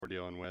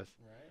dealing with.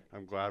 Right.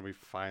 I'm glad we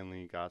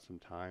finally got some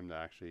time to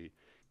actually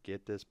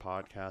get this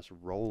podcast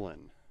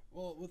rolling.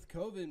 Well, with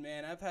COVID,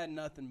 man, I've had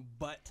nothing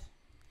but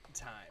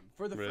time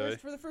for the Really?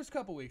 first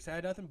couple weeks. I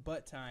had nothing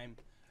but time.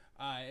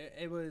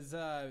 It was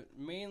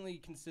mainly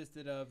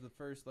consisted of the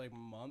first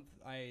month.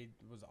 I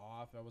was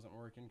off. I wasn't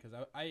working because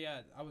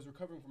I was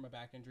recovering from a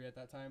back injury at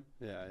that time.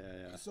 Yeah.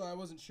 So I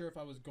wasn't sure if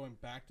I was going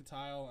back to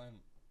tile. And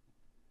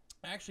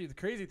actually, the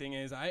crazy thing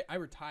is, I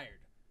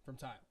retired from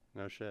tile.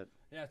 No shit.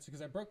 Yeah, it's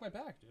because I broke my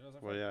back, dude. I was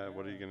like, Well, yeah.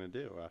 What are you gonna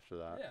do after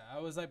that? Yeah, I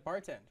was like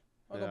bartend.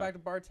 I'll go back to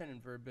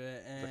bartending for a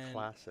bit. And the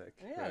classic.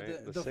 Yeah,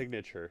 right? the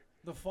signature.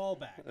 The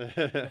fallback.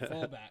 The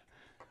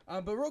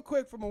fallback. But real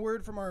quick, from a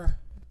word from our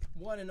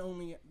one and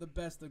only, the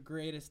best, the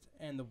greatest,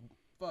 and the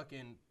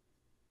fucking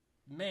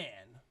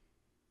man,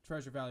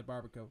 Treasure Valley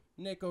Barbecue.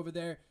 Nick over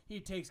there,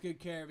 he takes good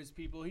care of his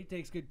people. He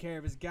takes good care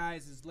of his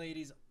guys, his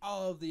ladies,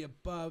 all of the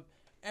above.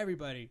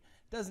 Everybody.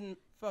 Doesn't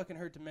fucking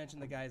hurt to mention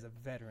the guy's a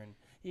veteran.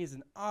 He is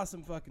an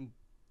awesome fucking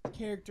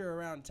character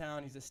around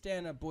town. He's a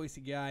stand-up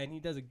Boise guy, and he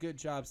does a good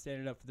job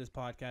standing up for this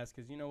podcast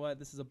because you know what?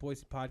 This is a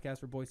Boise podcast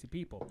for Boise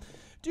people.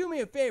 Do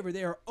me a favor.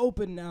 They are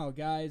open now,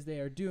 guys. They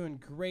are doing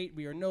great.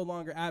 We are no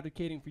longer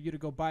advocating for you to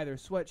go buy their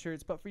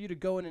sweatshirts, but for you to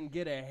go in and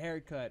get a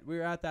haircut.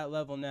 We're at that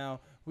level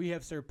now. We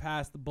have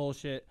surpassed the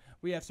bullshit.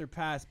 We have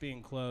surpassed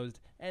being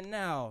closed, and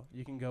now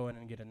you can go in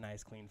and get a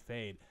nice clean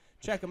fade.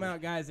 Check them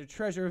out, guys. They're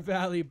Treasure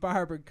Valley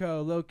Barber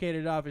Co.,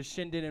 located off of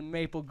Shinden and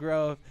Maple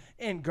Grove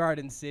in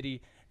Garden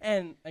City.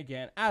 And,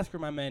 again, ask for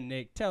my man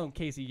Nick. Tell him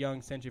Casey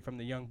Young sent you from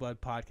the Young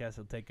Blood Podcast.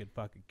 He'll take good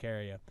fucking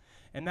care of you.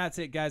 And that's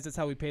it, guys. That's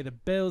how we pay the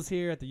bills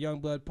here at the Young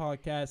Blood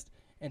Podcast.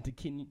 And to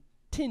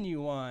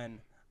continue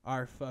on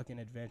our fucking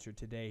adventure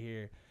today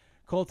here.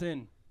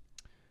 Colton,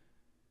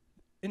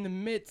 in the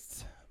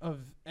midst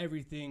of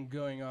everything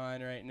going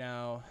on right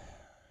now,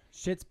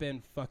 shit's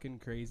been fucking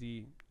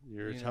crazy.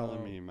 You're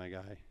telling me, my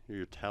guy.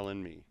 You're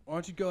telling me. Why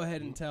don't you go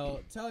ahead and tell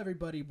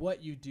everybody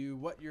what you do,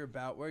 what you're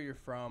about, where you're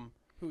from,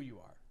 who you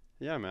are.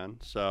 Yeah, man.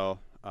 So,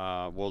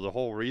 the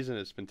whole reason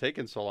it's been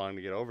taking so long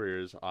to get over here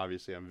is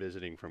obviously I'm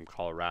visiting from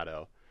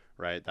Colorado,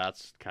 right?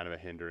 That's kind of a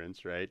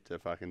hindrance, right, to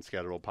fucking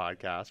schedule a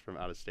podcast from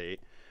out of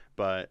state.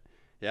 But,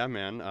 yeah,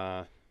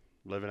 man,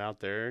 living out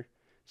there,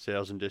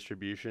 sales and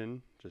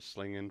distribution, just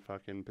slinging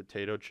fucking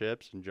potato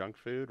chips and junk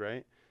food,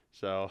 right?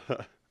 So,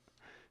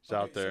 it's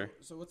out there.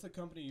 So what's the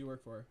company you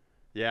work for?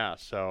 Yeah,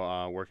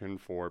 so working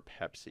for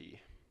Pepsi.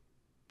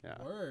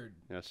 Yeah. Word.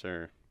 Yes,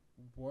 sir.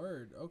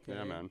 Word. Okay.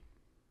 Yeah, man.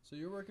 So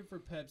you're working for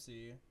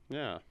Pepsi.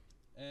 Yeah.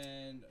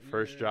 And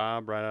first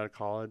job right out of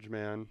college,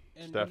 man.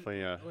 It's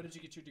definitely what did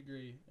you get your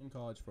degree in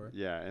college for?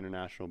 Yeah,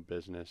 international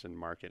business and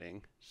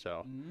marketing.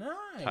 So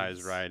nice.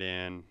 Ties right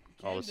in.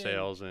 All the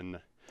sales and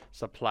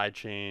supply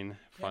chain,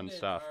 fun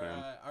stuff,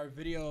 man. Our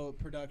video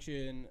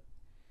production,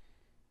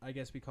 I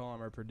guess we call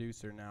him our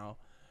producer now.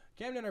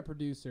 Camden, our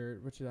producer,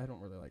 which I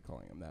don't really like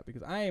calling him that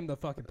because I am the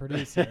fucking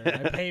producer.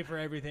 I pay for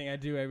everything. I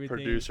do everything.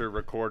 Producer,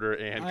 recorder,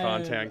 and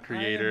content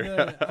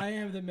creator. I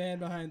am the man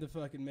behind the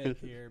fucking mic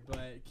here.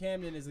 But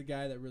Camden is the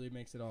guy that really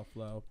makes it all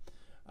flow.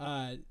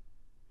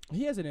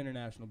 He has an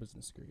international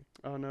business degree.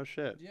 Oh, no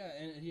shit. Yeah,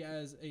 and he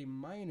has a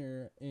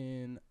minor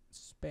in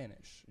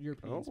Spanish,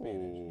 European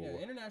Spanish.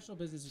 Yeah, international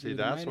business degree. See,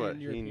 that's what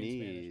he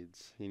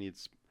needs. See,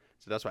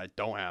 that's what I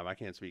don't have. I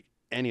can't speak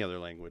any other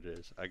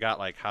languages. I got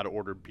like how to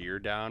order beer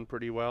down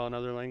pretty well in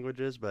other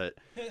languages, but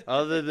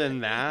other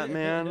than that,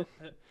 man,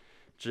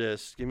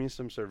 just give me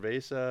some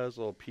cervezas, a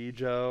little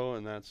pijo,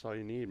 and that's all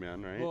you need,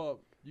 man, right?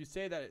 Well, you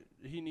say that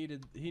he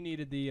needed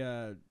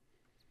the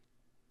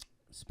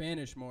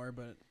Spanish more,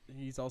 but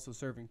he's also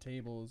serving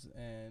tables,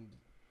 and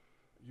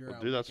you're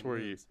out. Dude, that's where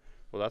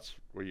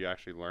you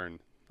actually learn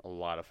a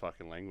lot of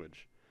fucking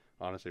language.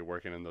 Honestly,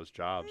 working in those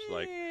jobs,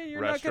 like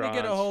you're restaurants. Not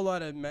gonna get a whole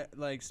lot of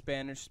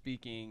Spanish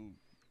speaking.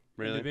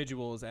 Really?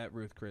 Individuals at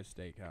Ruth Chris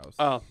Steakhouse.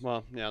 Oh,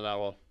 well, yeah,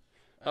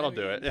 that'll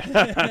do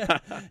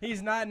it.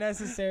 He's not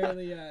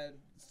necessarily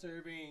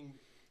serving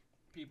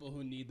people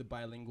who need the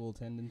bilingual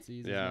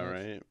tendencies. Yeah,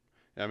 right.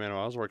 Yeah, man,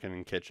 when I was working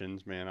in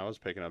kitchens, man, I was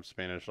picking up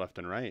Spanish left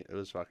and right. It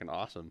was fucking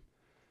awesome.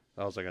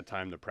 That was like a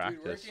time to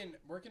practice. Dude,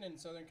 working in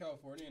Southern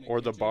California in a or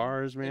kitchen, the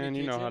bars, man,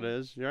 you know how it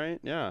is, right?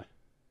 Yeah.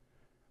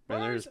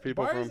 Man, there's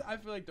people bars, I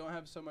feel like don't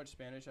have so much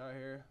Spanish out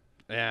here.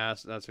 Yeah,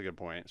 that's a good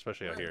point,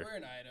 especially out here. We're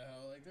in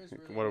Idaho. Like, there's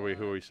really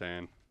who are we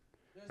saying?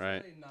 There's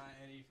right? really not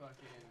any fucking...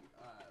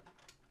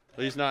 at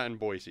least not in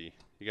Boise.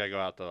 You got to go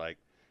out to, like,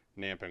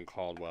 Nampa and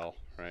Caldwell,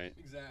 right?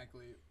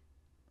 Exactly.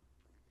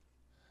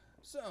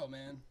 So,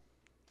 man,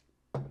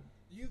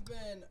 you've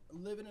been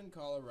living in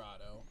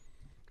Colorado.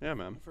 Yeah,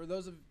 man. For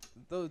those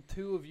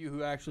two of you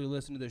who actually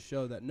listen to this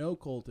show that know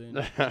Colton,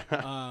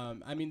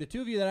 I mean, the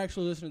two of you that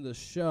actually listen to the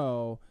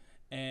show,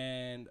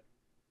 and...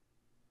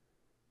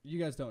 You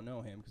guys don't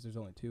know him because there's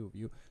only two of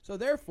you. So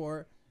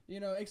therefore,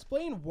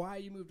 explain why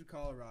you moved to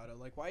Colorado,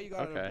 like why you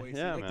got out of Boise.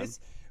 Yeah, like man.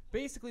 This,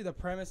 basically, the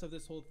premise of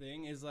this whole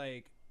thing is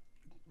like,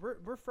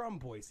 we're from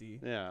Boise.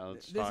 Yeah,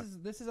 let's talk.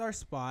 This is our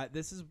spot.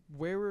 This is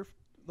where we're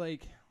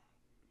like,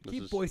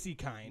 keep Boise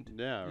kind.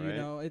 Yeah,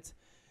 right. It's.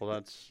 Well,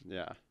 that's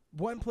yeah.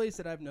 one place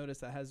that I've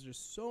noticed that has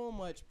just so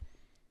much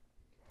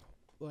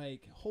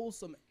like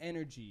wholesome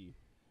energy,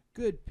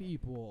 good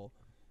people,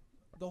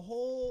 the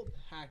whole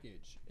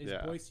package is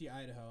Boise,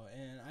 Idaho.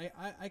 And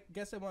I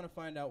guess I want to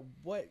find out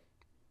what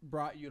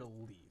brought you to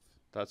leave.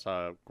 That's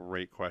a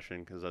great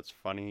question, because that's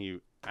funny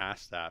you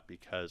asked that,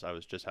 because I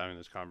was just having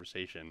this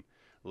conversation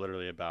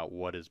literally about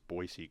what is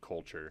Boise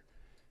culture.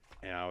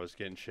 And I was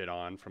getting shit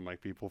on from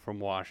like people from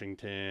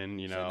Washington,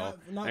 you know,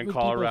 not and with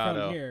Colorado.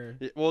 People from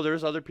here. Well,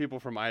 there's other people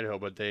from Idaho,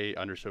 but they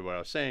understood what I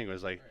was saying. It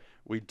was like,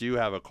 we do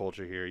have a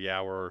culture here.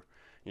 Yeah, we're,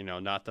 you know,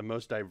 not the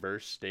most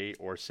diverse state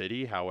or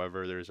city.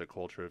 However, there's a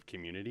culture of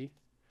community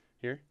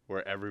here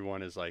where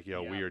everyone is like,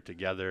 yo, we are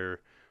together.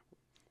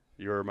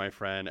 You're my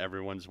friend.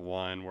 Everyone's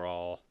one. We're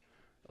all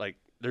like,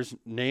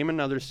 name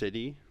another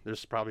city.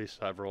 There's probably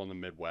several in the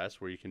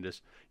Midwest where you can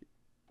just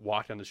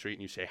walk down the street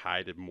and you say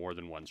hi to more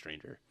than one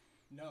stranger.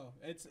 No,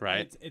 it's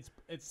right. It's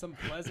some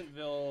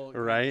Pleasantville.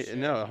 Right?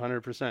 No,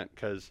 100%.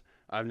 Because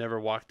I've never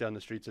walked down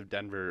the streets of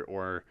Denver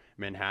or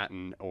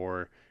Manhattan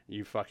or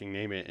you fucking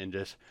name it and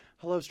just,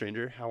 hello,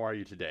 stranger, how are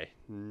you today?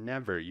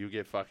 Never. You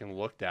get fucking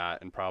looked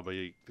at and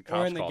probably the cops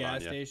or in the called on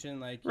gas you.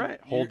 station, like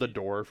hold the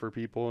door for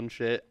people and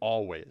shit.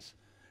 Always.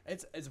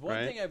 It's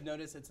one thing I've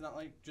noticed. It's not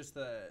like just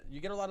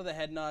you get a lot of the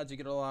head nods, you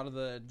get a lot of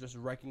the just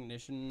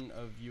recognition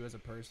of you as a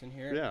person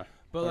here. Yeah.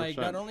 But 100%. like,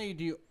 not only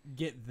do you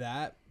get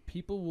that,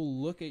 people will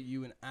look at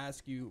you and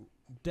ask you,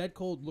 dead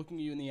cold, looking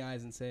you in the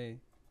eyes and say,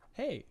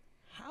 "Hey,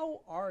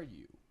 how are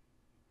you?"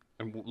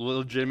 And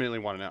legitimately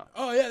want to know.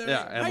 Oh yeah,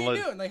 like, how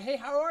you doing? Like, hey,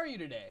 how are you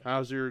today?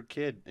 How's your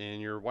kid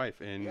and your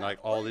wife and like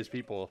all these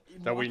people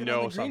that we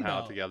know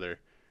somehow together?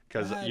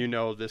 Because you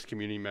know this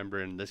community member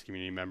and this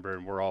community member,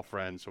 and we're all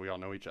friends, so we all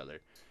know each other.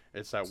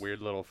 It's that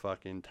weird little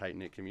fucking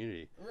tight-knit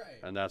community. Right.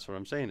 And that's what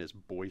I'm saying is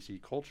Boise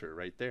culture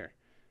right there.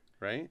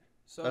 Right?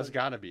 So that's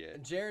got to be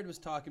it. Jared was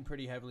talking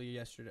pretty heavily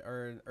yesterday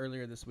or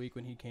earlier this week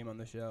when he came on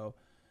the show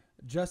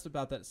just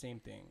about that same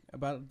thing,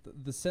 about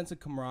the sense of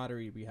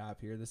camaraderie we have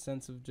here, the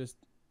sense of just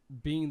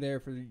being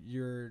there for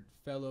your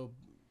fellow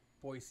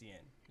Boisean.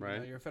 Right. You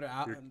know, your fellow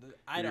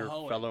Idahoan.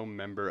 Your fellow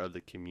member of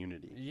the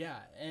community. Yeah,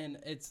 and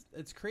it's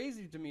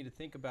crazy to me to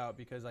think about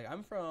because like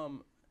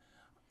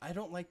I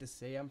don't like to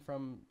say I'm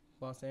from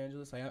Los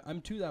Angeles. Like,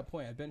 I'm to that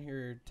point. I've been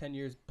here 10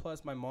 years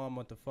plus. My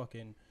mom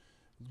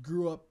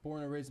grew up,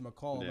 born and raised in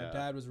McCall. Yeah. My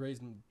dad was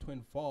raised in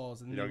Twin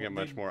Falls. And you don't get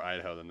much more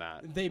Idaho than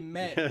that. They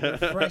met their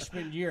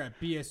freshman year at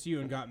BSU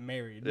and got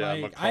married. Yeah,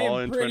 like, McCall I am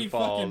and pretty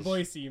Twin fucking Falls.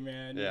 Boise,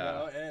 man. Yeah. You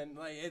know? And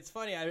like, it's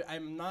funny.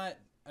 I'm not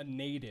a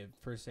native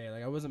per se.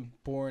 Like, I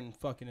wasn't born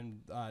fucking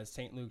in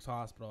St. Luke's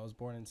Hospital. I was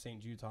born in St.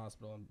 Jude's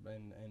Hospital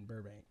in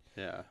Burbank.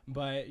 Yeah.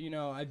 But you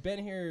know, I've been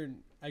here.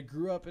 I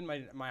grew up in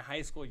my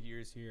high school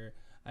years here.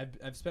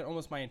 I've spent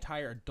almost my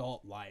entire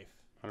adult life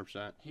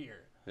 100%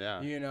 here.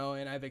 Yeah. You know,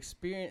 and I've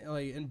experienced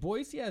like in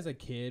Boise as a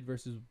kid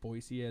versus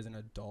Boise as an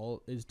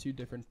adult is two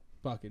different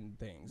fucking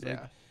things. Yeah.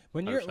 Like,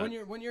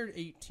 when you're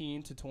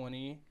 18 to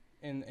 20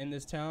 in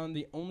this town,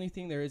 the only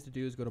thing there is to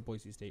do is go to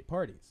Boise State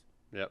parties.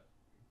 Yep.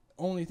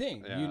 Only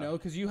thing, you know,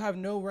 because you have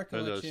no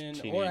recollection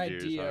or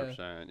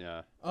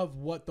idea of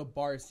what the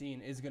bar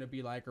scene is going to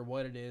be like or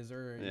what it is,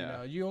 or you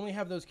know, you only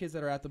have those kids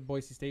that are at the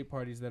Boise State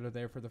parties that are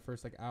there for the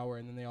first like hour,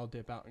 and then they all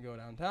dip out and go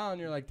downtown. And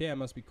you're like, damn,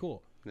 must be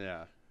cool.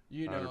 Yeah.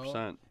 You know,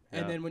 100%.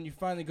 And then when you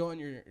finally go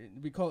on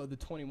we call it the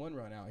 21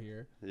 run out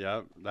here.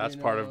 Yep, that's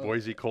part of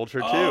Boise culture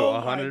too.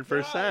 Oh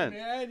 100%. God,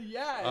 man.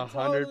 Yeah,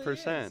 100%.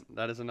 Totally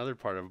that is another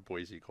part of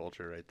Boise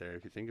culture right there.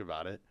 If you think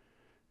about it,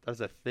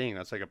 that's a thing.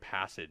 That's like a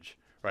passage.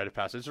 Rite of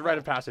passage. It's a rite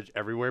of passage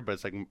everywhere, but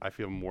it's like I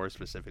feel more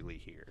specifically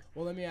here.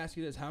 Well, let me ask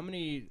you this: how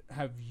many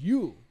have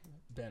you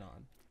been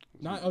on?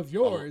 Not of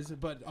yours,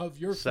 but of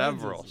your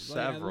several, friends.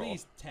 several. Like at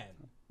least 10.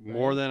 Right?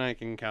 More than I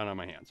can count on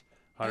my hands.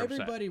 100%.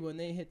 Everybody, when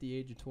they hit the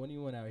age of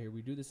 21 out here,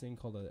 we do this thing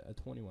called a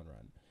 21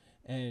 run,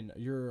 and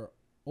your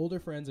older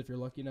friends, if you're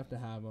lucky enough to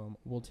have them,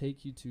 will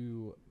take you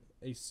to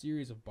a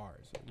series of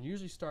bars. You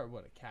usually start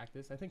a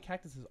Cactus. I think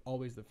Cactus is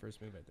always the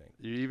first move. I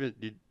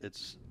think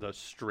it's the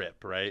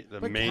strip, right?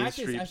 The but main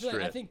Cactus, street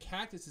strip. I think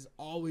Cactus is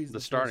always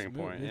the starting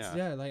point.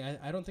 Yeah, like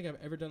I don't think I've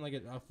ever done like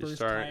a first you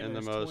start time in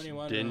the most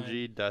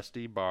dingy, run.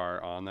 dusty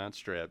bar on that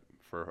strip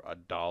for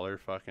 $1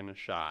 fucking a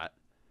shot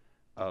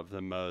of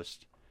the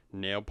most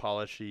nail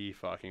polishy,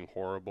 fucking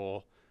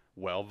horrible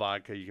well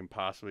vodka you can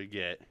possibly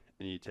get,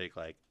 and you take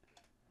like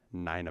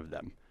 9 of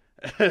them.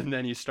 And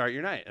then you start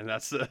your night, and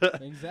that's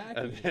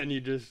exactly. And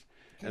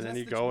then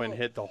you go and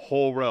hit the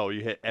whole row.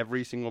 You hit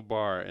every single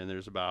bar, and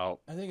there's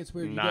about I think it's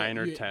weird. 9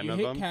 or 10 of them.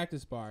 You hit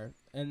Cactus Bar,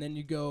 and then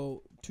you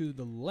go to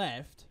the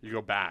left. You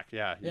go back,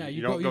 yeah. Yeah,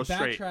 you don't go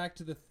straight. You backtrack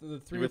to the 3 or 4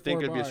 bars. You would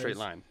think it'd be a straight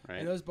line, right?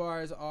 And those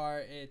bars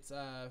are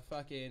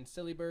fucking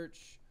Silly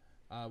Birch,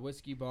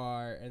 Whiskey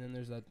Bar, and then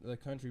there's the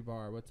country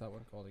bar. What's that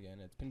one called again?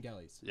 It's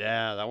Pingelli's.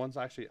 Yeah, that one's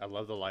actually, I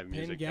love the live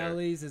music there.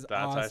 Pingelli's is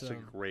awesome. That's actually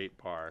a great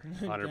bar,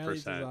 100%. Pingelli's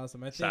is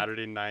awesome. I think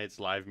Saturday nights,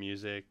 live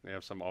music. They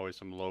have always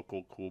some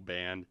local cool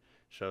band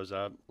shows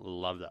up.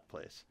 Love that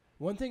place.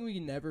 One thing we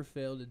never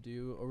fail to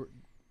do,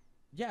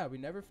 we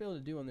never fail to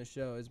do on this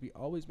show is we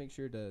always make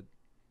sure to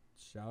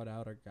shout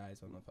out our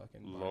guys on the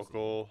fucking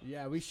local.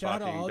 Yeah, we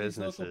shout out all these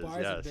local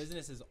bars yes. and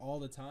businesses all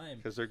the time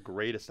because they're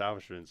great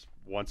establishments.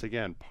 Once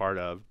again, part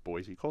of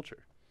Boise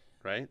culture,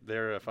 right?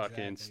 They're a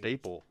fucking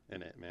staple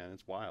in it, man.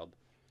 It's wild.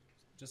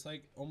 Just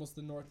like almost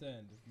the North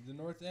End. The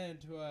North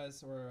End to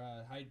us, or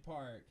Hyde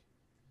Park,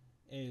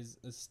 is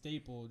a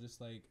staple,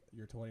 just like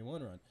your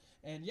 21 run.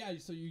 And yeah,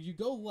 so you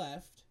go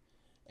left,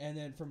 and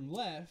then from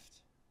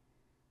left,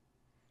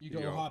 you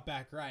go hop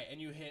back right, and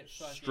you hit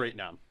fucking straight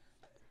down.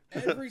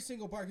 every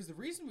single bar. Because the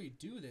reason we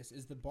do this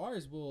is the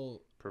bars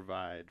will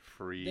provide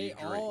free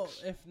drinks. All,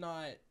 if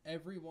not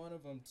every one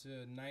of them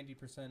to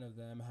 90% of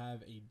them,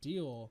 have a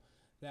deal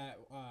that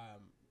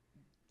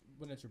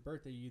when it's your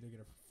birthday, you either get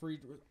a free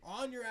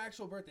on your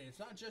actual birthday. It's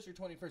not just your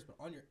 21st, but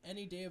on your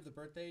any day of the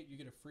birthday, you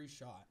get a free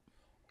shot,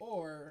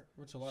 or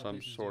which a lot some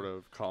of sort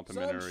of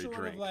complimentary some sort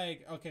drink. of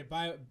like, okay,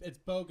 it's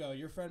BOGO.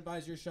 Your friend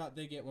buys your shot,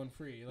 they get one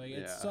free. Like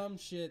it's some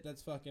shit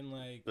that's fucking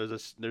like.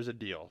 There's a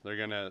deal. They're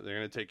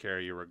gonna take care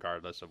of you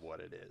regardless of what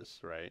it is,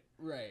 right?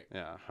 Right.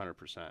 Yeah,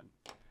 100%.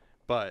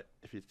 But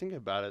if you think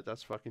about it,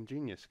 that's fucking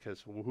genius.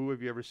 Because who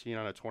have you ever seen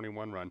on a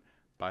 21 run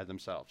by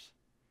themselves?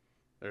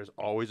 There's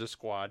always a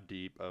squad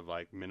deep of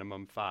like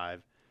minimum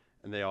 5,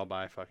 and they all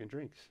buy fucking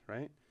drinks,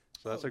 right?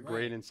 So that's a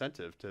great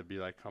incentive to be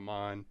like, come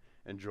on,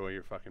 enjoy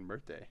your fucking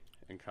birthday,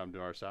 and come to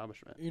our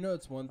establishment. You know,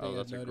 it's one thing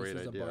I've noticed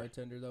as a idea.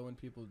 bartender though, when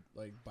people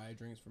like buy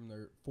drinks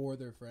for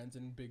their friends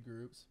in big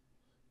groups,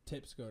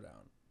 tips go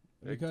down.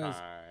 Big time,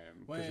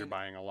 because you're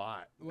buying a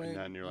lot, and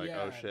then you're like,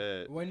 oh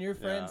shit. When your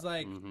friend's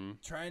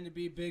trying to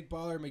be Big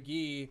Baller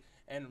McGee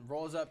and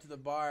rolls up to the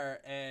bar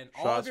and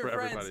shots all of your for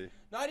friends, everybody.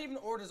 Not even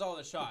orders all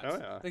the shots. Oh,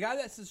 yeah. The guy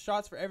that says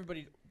shots for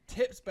everybody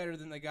tips better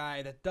than the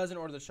guy that doesn't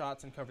order the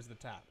shots and covers the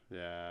tab.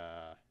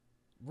 Yeah.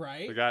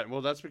 Right? The guy,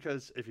 well, that's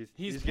because if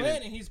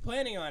he's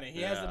planning on it.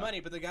 He has the money,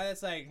 but the guy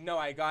that's like, no,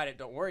 I got it,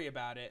 don't worry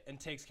about it, and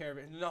takes care of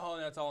it. No,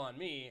 that's all on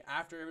me.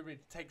 After everybody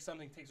takes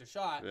a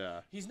shot,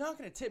 he's not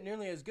going to tip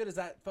nearly as good as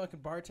that fucking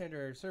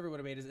bartender or server would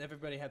have made as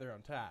everybody had their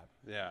own tab.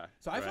 Yeah.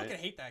 So I fucking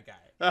hate that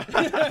guy.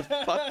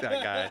 Fuck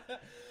that guy.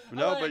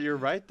 No, but you're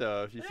right,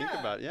 though. If you think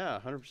about it,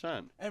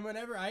 100%. And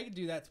whenever I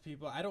do that to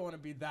people, I don't want to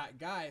be that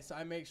guy, so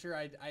I make sure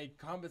I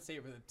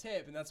compensate for the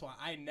tip, and that's why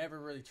I never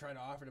really try to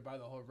offer to buy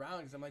the whole round,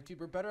 because I'm like, dude,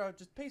 we're better off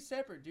just pay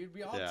separate, dude.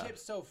 We all tip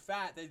so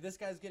fat that this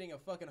guy's getting a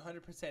fucking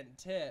 100%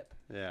 tip.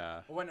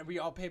 Yeah. When we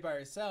all pay by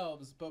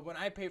ourselves, but when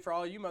I pay for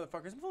all you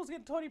motherfuckers, I'm supposed to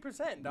get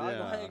 20%, dog.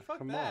 Yeah, like,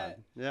 fuck that.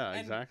 On. Yeah, and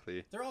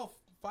exactly. They're all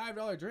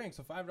 $5 drinks,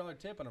 so $5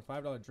 tip on a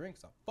 $5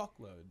 drink's a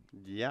fuckload.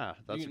 Yeah,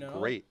 that's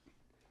great.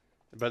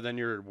 But then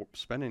you're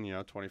spending,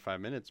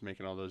 25 minutes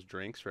making all those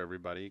drinks for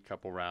everybody,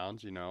 couple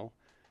rounds,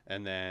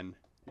 and then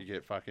you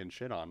get fucking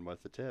shit on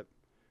with the tip,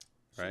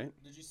 right?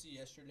 So, did you see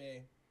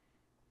yesterday?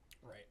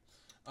 Right.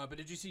 But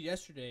did you see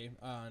yesterday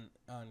on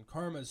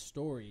Karma's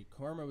story?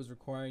 Karma was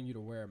requiring you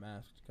to wear a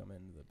mask to come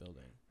into the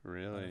building.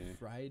 Really? On a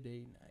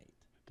Friday night.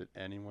 Did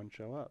anyone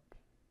show up?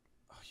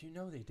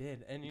 Oh, they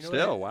did. And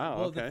wow.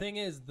 Well, okay. The thing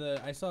is,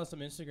 I saw some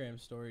Instagram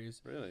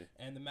stories. Really?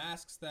 And the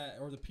masks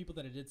or the people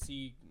that I did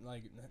see,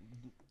 like,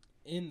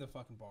 in the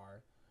fucking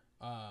bar,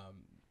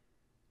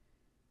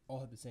 all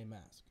had the same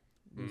mask.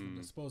 There's the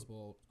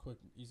disposable, quick,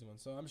 easy one.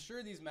 So I'm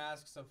sure these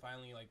masks have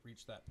finally like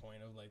reached that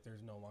point of like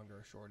there's no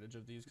longer a shortage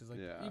of these, because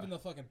even the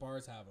fucking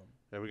bars have them.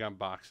 Yeah, we got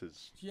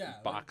boxes. Yeah,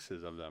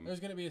 boxes of them. There's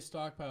gonna be a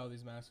stockpile of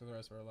these masks for the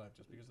rest of our life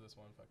just because of this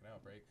one fucking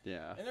outbreak.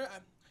 Yeah. And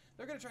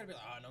they're gonna try to be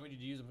like, oh no, we need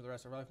to use them for the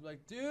rest of our life. I'm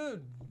like,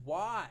 dude,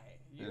 why?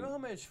 You know how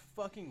much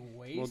fucking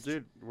waste? Well,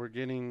 dude, we're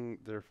getting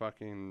their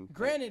fucking.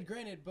 Granted,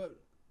 but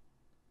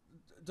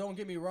don't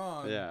get me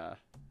wrong. Yeah.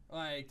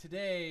 Like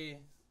today,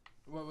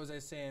 what was I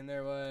saying?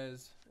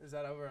 Is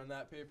that over on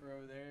that paper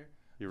over there?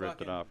 You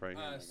ripped it off, right?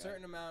 A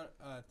certain amount,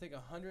 I think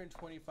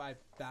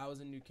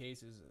 125,000 new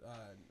cases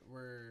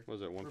were.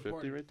 Was it 150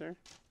 reported. right there?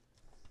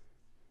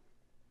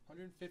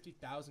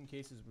 150,000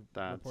 cases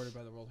reported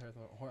by the World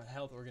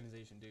Health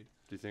Organization, dude.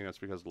 Do you think that's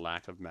because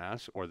lack of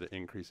masks or the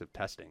increase of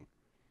testing?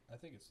 I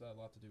think it's a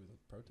lot to do with the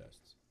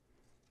protests.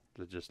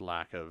 The just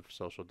lack of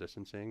social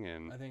distancing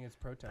and I think it's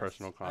protests.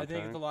 Personal contact. I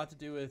think it's a lot to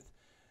do with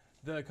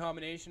the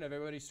combination of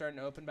everybody starting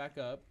to open back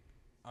up,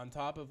 on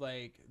top of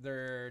like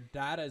their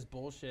data is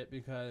bullshit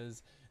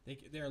because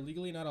they're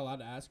legally not allowed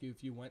to ask you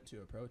if you went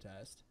to a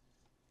protest.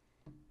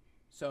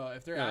 So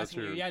if they're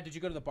asking you, did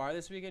you go to the bar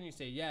this weekend? You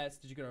say yes.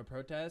 Did you go to a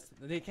protest?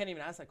 They can't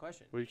even ask that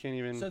question. Well, you can't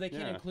even. So they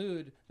can't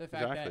include the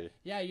fact that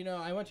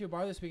I went to a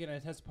bar this weekend and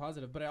I tested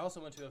positive, but I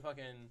also went to a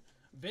fucking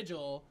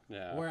vigil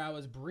where I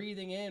was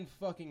breathing in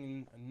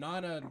fucking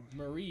Nana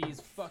Marie's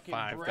fucking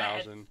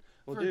 5,000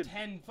 for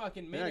 10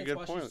 fucking minutes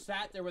while she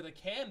sat there with a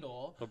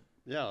candle.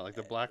 Like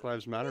the Black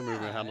Lives Matter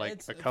movement had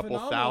like a couple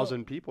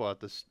thousand people at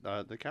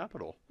the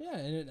Capitol. Yeah,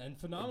 and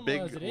phenomenal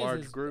big, as it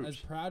large is, groups. as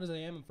proud as I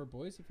am for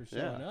Boise for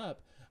showing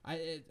up,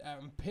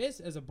 I'm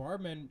pissed as a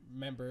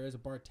member, as a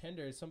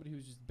bartender, as somebody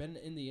who's just been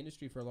in the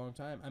industry for a long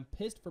time. I'm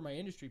pissed for my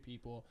industry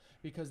people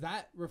because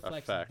that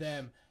reflects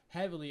them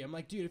heavily. I'm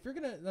like, dude, if you're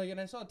gonna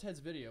and I saw Ted's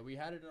video. We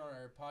had it on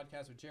our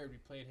podcast with Jared. We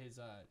played his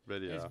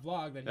video, his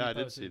vlog that he posted. I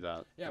did see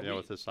that. Yeah,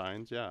 with the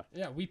signs. Yeah.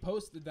 Yeah, we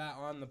posted that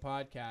on the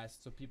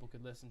podcast so people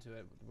could listen to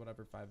it.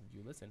 Whatever 5 of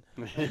you listen,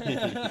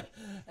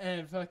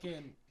 and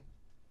fucking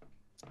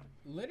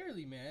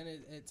literally, man,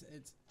 it's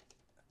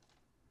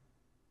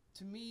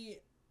to me.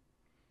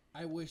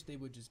 I wish they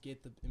would just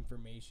get the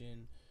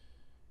information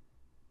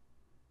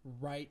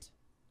right,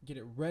 get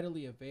it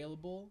readily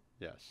available.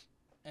 Yes.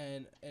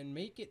 And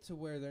make it to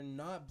where they're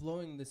not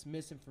blowing this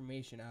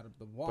misinformation out of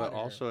the water. But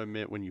also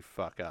admit when you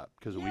fuck up,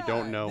 because we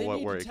don't know what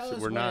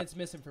it's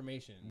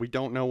misinformation. We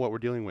don't know what we're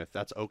dealing with.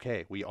 That's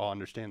okay. We all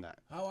understand that.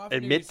 How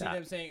often do you see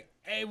them saying,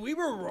 "Hey, we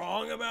were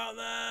wrong about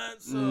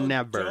that, so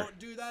never don't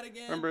do that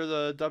again"? Remember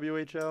the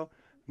WHO?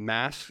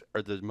 Masks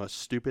are the most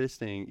stupidest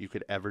thing you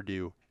could ever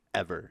do,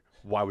 ever.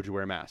 Why would you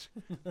wear a mask?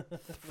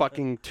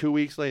 Fucking 2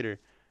 weeks later,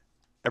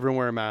 everyone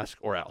wear a mask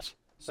or else.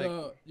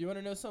 So you want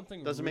to know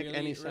something doesn't really, make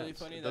any really sense.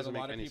 funny it that a doesn't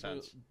lot make of any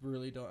people sense.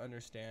 really don't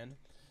understand?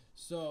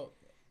 So,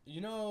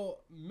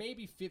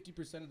 maybe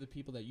 50% of the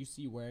people that you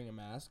see wearing a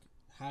mask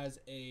has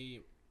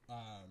a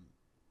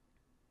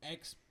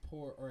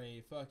export or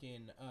a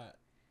fucking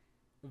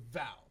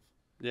valve.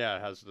 Yeah,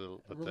 it has the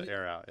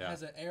air out. Yeah, it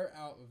has an air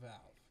out valve.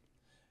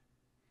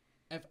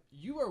 If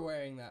you are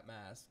wearing that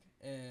mask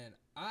and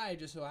I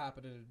just so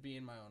happen to be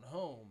in my own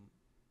home,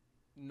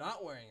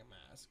 not wearing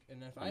a mask,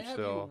 and if I have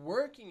you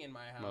working in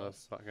my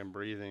house, motherfucking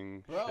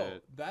breathing, bro,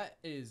 shit. that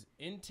is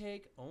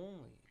intake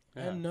only.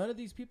 Yeah. And none of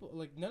these people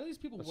it's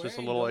wearing just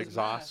a little those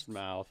exhaust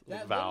masks,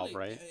 valve,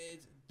 right?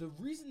 The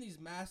reason these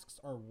masks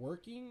are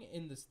working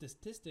in the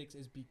statistics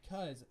is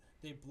because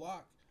they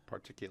block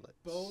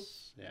particulates, both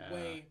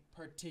way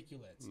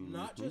particulates,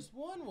 not just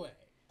one way.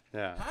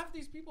 Yeah, half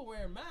these people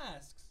wearing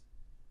masks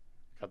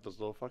got those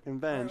little fucking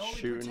vents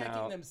shooting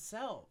protecting out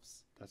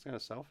themselves. That's kind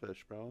of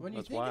selfish, bro. When you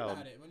that's think wild.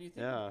 about it,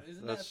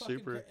 isn't that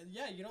super?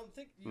 Yeah, you don't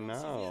think.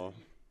 No,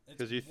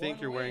 because you think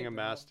you're wearing a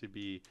mask to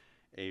be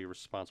a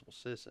responsible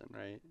citizen,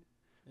 right?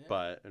 Yeah.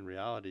 But in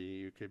reality,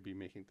 you could be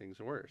making things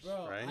worse,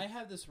 right? I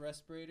have this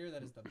respirator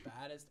that is the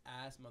baddest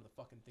ass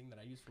motherfucking thing that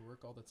I use for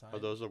work all the time. Are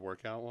those the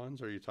workout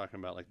ones, or are you talking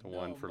about like the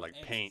one for like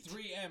paint?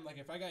 3M. Like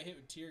if I got hit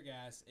with tear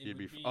gas, it would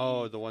be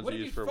the ones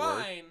you use for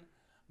work.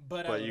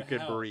 But you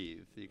could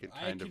breathe. You could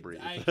kind of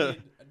breathe. I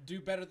could do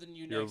better than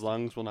you. Your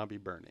lungs will not be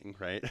burning,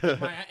 right?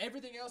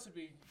 Everything else would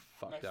be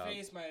fucked up. My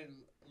face,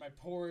 my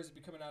pores would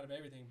be coming out of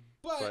everything.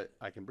 But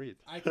I can breathe.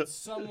 I can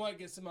somewhat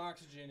get some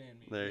oxygen in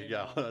me. There you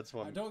go. That's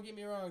one. Don't get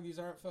me wrong. These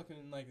aren't fucking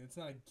it's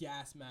not a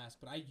gas mask,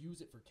 but I use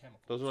it for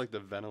chemicals. Those are like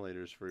the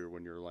ventilators for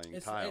when you're laying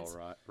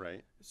tile,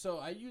 right? So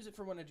I use it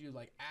for when I do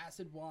like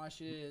acid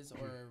washes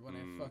or when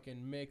I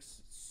fucking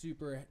mix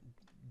super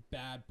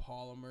bad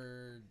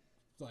polymer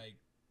like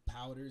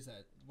powders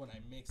that when I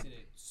mix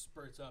it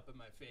spurts up in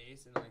my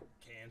face and like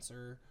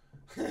cancer.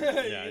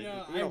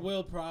 Yeah, I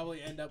will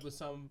probably end up with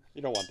some.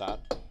 You don't want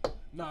that.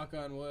 Knock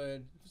on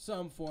wood,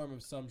 some form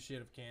of some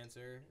shit of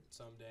cancer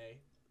someday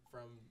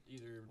from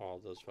either all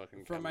those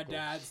fucking from chemicals. My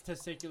dad's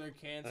testicular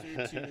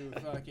cancer to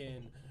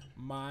fucking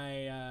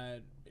my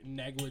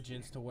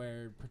negligence to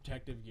wear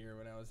protective gear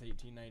when I was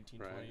 18, 19,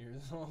 20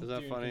 years old. Is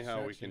that funny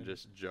how we can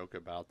just joke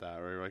about that?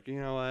 Where we're like, you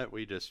know what,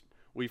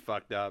 we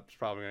fucked up. It's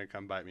probably gonna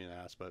come bite me in the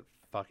ass, but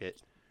fuck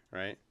it,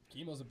 right?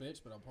 Chemo's a bitch,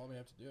 but I'll probably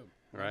have to do it.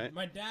 Right.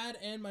 My dad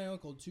and my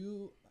uncle,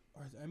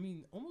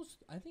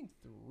 I think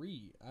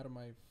 3 out of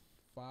my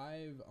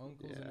 5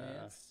 uncles and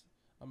aunts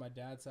on my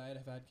dad's side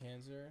have had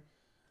cancer.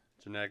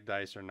 Genetic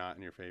dice are not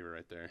in your favor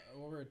right there.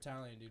 Well, we're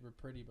Italian, dude. We're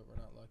pretty, but we're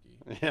not lucky.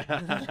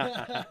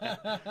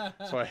 Yeah.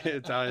 That's why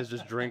Italians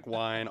just drink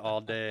wine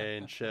all day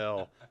and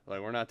chill.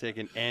 Like, we're not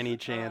taking any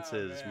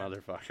chances,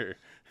 motherfucker.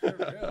 For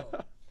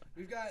real.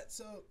 We've got,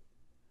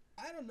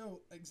 I don't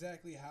know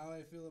exactly how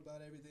I feel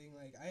about everything.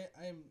 Like,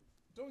 I'm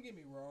don't get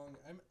me wrong.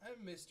 I'm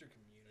Mr.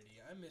 Community.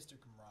 I'm Mr.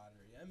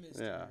 Camaraderie. I'm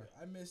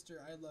Mr.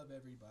 I love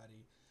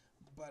everybody.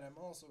 But I'm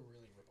also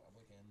really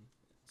Republican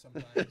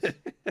sometimes.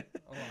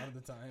 A lot of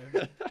the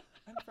time.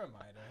 I'm from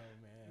Idaho,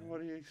 man.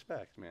 What do you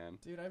expect, man?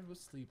 Dude, I was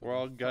sleeping. We're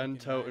all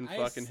gun-toting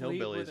fucking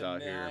hillbillies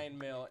out here. I sleep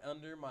with a 9mm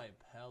under my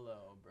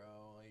pillow, bro.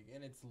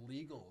 And it's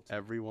legal.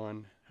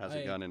 Everyone has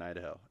a gun in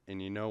Idaho.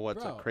 And you know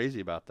what's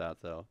crazy about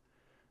that, though?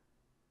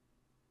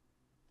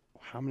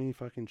 How many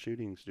fucking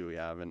shootings do we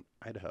have in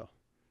Idaho?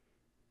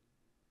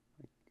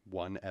 Like,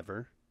 one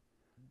ever?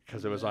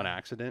 Because it was on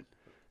accident?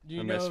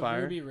 A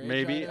misfire?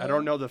 Maybe. Idaho? I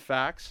don't know the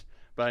facts,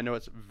 but I know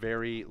it's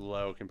very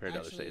low compared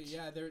to other states.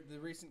 Yeah, the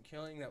recent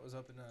killing that was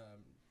up in,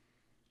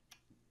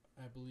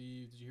 I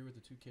believe, did you hear with the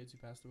 2 kids who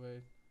passed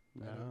away?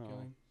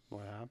 No.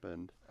 What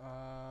happened?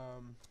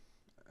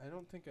 I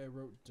don't think I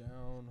wrote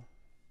down.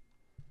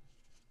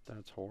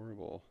 That's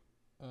horrible.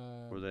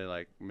 Were they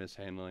like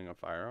mishandling a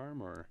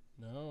firearm or?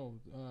 No,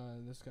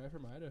 this guy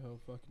from Idaho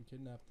fucking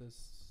kidnapped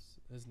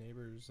his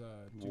neighbor's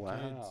 2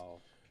 kids.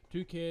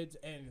 2 kids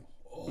and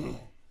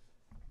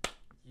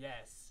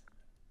yes.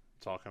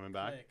 It's all coming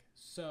back. Click.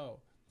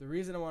 So the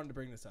reason I wanted to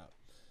bring this up,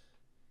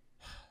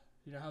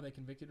 you know how they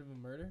convicted him of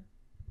murder?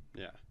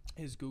 Yeah.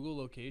 His Google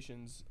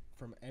locations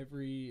from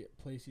every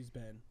place he's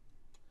been.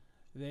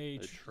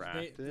 They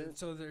tracked it.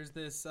 So there's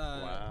this.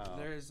 Wow.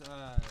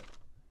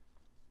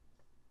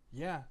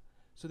 Yeah.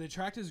 So they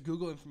tracked his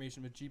Google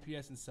information with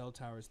GPS and cell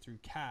towers through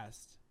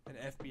CAST, an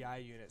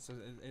FBI unit. So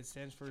it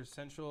stands for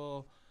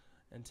Central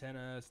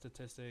Antenna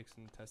Statistics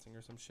and Testing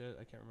or some shit.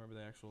 I can't remember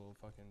the actual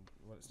fucking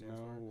what it stands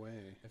for. No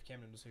way. If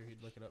Camden was here,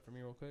 he'd look it up for me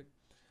real quick.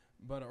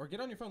 But or get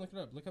on your phone, look it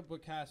up. Look up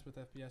what CAST with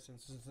FBI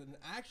stands. So it's an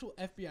actual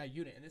FBI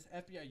unit, and this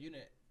FBI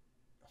unit.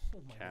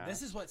 Oh my god,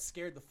 this is what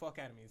scared the fuck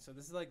out of me. So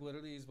this is like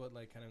literally is what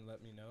like kind of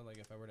let me know like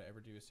if I were to ever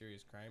do a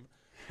serious crime,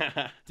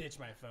 ditch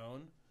my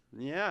phone.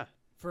 Yeah.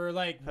 For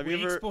like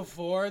weeks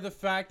before the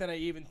fact that I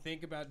even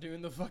think about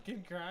doing the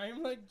fucking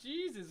crime, like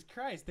Jesus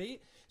Christ,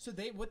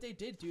 what they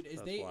did, dude,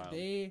 is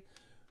they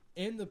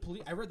in the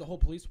police. I read the whole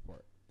police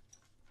report.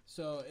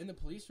 So in the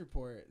police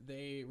report,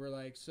 they were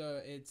like, so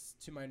it's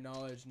to my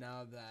knowledge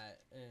now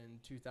that in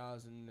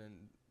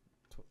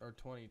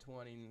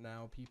 2020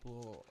 now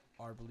people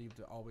are believed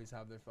to always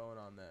have their phone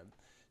on them,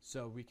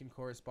 so we can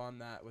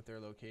correspond that with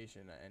their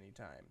location at any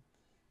time.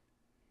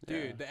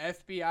 Dude, the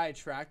FBI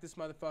tracked this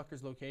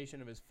motherfucker's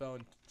location of his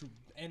phone,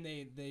 and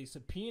they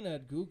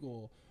subpoenaed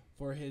Google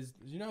for his.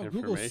 You know,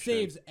 Google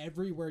saves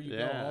everywhere you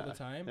go all the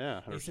time. Yeah,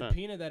 100%. They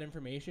subpoenaed that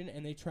information,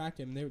 and they tracked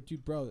him.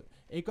 Dude, bro,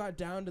 it got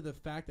down to the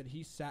fact that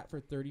he sat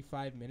for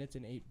 35 minutes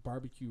and ate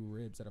barbecue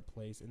ribs at a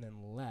place and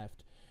then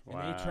left. And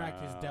they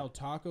tracked his Del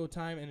Taco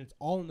time, and it's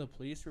all in the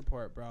police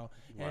report, bro.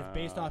 And it's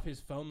based off his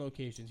phone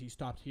locations. He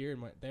stopped here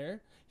and went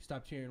there. He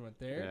stopped here and went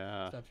there.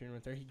 Yeah. Stopped here and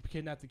went there. He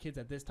kidnapped the kids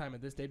at this time,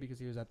 at this day, because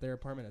he was at their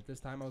apartment at this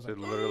time. I was like,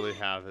 literally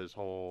have his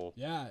whole.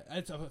 Yeah,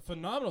 it's a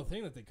phenomenal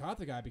thing that they caught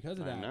the guy because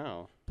of that. I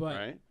know. But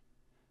right?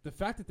 The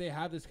fact that they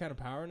have this kind of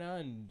power now,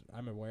 and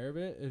I'm aware of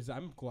it, is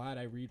I'm glad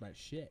I read my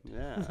shit.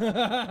 Yeah.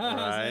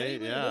 Right?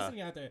 So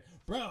listening out there,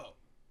 bro,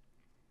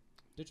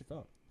 ditch your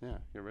phone. Yeah,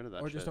 get rid of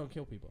that. Or just don't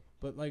kill people.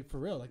 But like for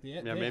real, like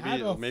they maybe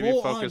have a maybe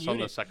focus on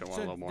unit. the second one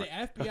a little more.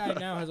 The FBI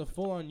now has a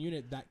full-on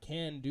unit that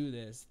can do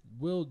this,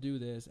 will do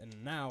this, and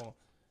now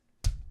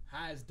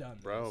has done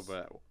this. Bro,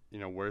 but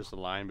where's the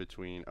line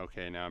between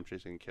okay, now I'm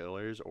chasing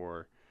killers,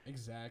 or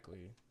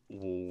exactly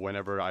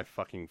whenever I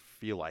fucking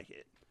feel like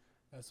it.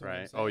 That's what right.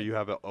 I'm saying. Oh, you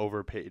have an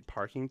overpaid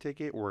parking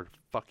ticket? We're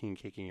fucking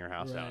kicking your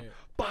house down.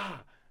 Bah!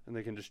 And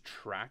they can just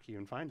track you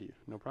and find you.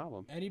 No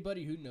problem.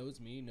 Anybody who knows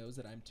me knows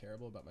that I'm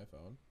terrible about my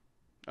phone.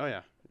 Oh,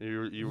 yeah.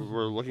 You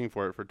were looking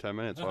for it for 10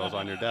 minutes while I was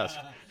on your desk.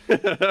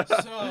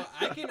 So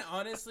I can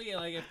honestly,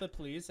 like, if the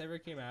police ever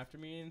came after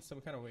me in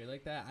some kind of way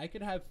like that, I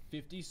could have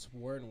 50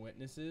 sworn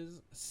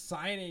witnesses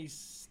sign a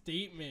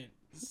statement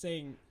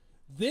saying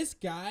this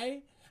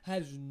guy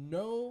has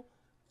no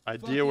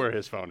idea where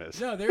his phone is.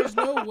 No, there's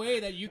no way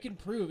that you can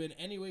prove in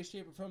any way,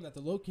 shape, or form that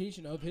the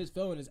location of his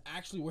phone is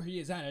actually where he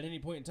is at any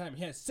point in time.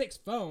 He has 6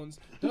 phones,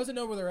 doesn't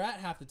know where they're at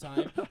half the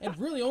time, and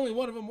really only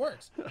one of them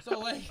works. So,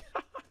 like...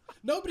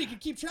 Nobody can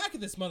keep track of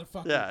this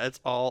motherfucker. Yeah, it's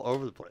all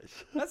over the place.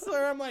 That's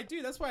where I'm like,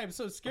 dude, that's why I'm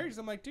so scared. Because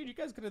I'm like, dude, you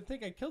guys gonna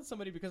think I killed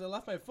somebody because I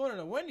left my phone at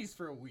a Wendy's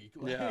for a week.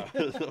 Like, yeah.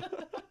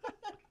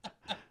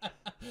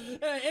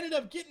 And I ended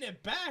up getting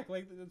it back.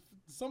 Like,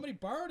 somebody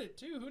borrowed it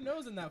too. Who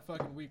knows in that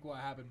fucking week what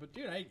happened. But,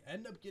 dude, I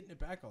end up getting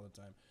it back all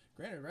the time.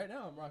 Granted, right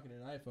now I'm rocking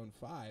an iPhone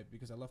 5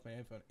 because I left my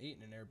iPhone 8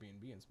 in an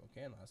Airbnb in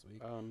Spokane last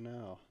week. Oh,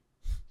 no.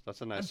 That's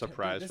a nice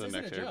surprise for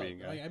the next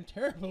Airbnb guy. Like, I'm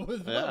terrible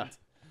with phones. Yeah.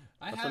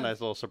 That's a nice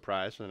little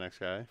surprise for the next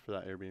guy for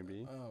that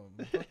Airbnb. Oh,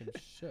 I'm fucking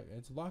shook.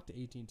 It's locked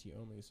to AT&T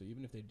only, so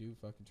even if they do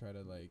fucking try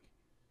to, like...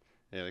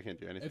 Yeah, they can't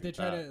do anything. If they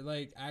try to,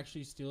 like,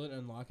 actually steal it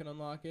and unlock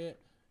it,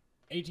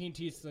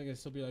 AT&T's going to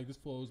still be like, this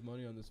fool owes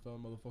money on this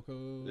phone,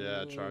 motherfucker.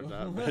 Yeah, charge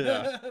that.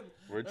 Yeah.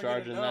 We're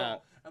charging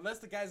that. Unless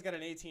the guy's got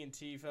an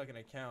AT&T fucking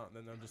account,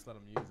 then they'll just let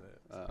him use it.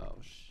 So. Oh,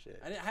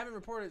 shit. I haven't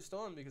reported it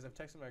stolen because I've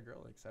texted my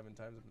girl, like, 7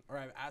 times. Or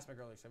I've asked my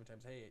girl, like, 7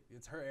 times, hey,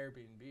 it's her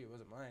Airbnb. It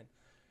wasn't mine.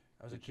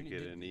 I was did you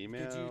get an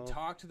email? Did you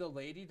talk to the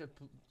lady to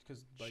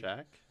because like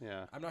check?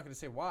 Yeah. I'm not gonna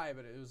say why,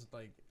 but it was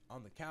like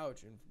on the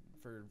couch, and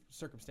for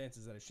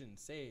circumstances that I shouldn't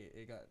say,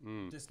 it got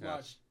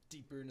dislodged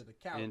deeper into the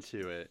couch.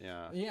 Into it,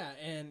 yeah. Yeah,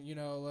 and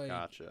like.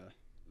 Gotcha.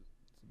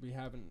 We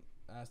haven't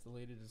asked the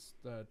lady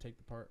to take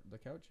the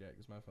couch yet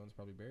because my phone's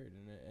probably buried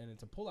in it, and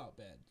it's a pull-out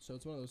bed, so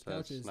it's one of those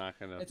couches.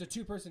 It's a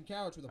 2-person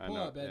couch with a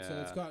pull-out bed,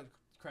 so it's got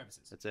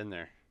crevices. It's in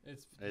there.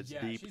 It's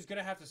deep. She's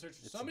gonna have to search.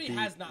 Somebody deep.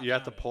 has not. You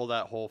have to pull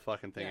that whole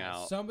fucking thing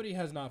out. Somebody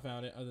has not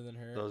found it other than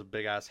her. Those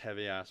big ass,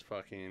 heavy ass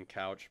fucking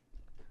couch,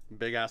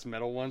 big ass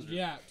metal ones.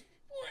 Yeah.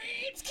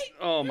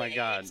 Oh my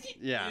god.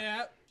 Yeah.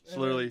 Yeah. It's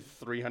literally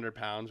 300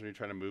 pounds when you're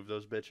trying to move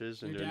those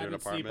bitches into a new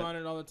apartment. Sleep on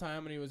it all the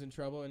time when he was in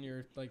trouble, and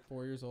you're like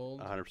 4 years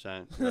old.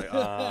 100%. Like,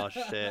 oh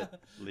shit,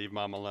 leave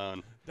mom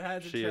alone.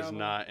 Dad's she is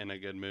not in a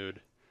good mood.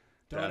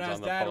 Don't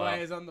ask Dad why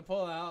he's on the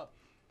pullout.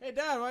 Hey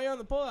Dad, why are you on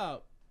the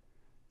pullout?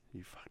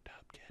 You fucked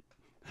up,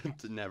 kid.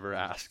 To never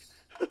ask.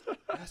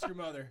 Ask your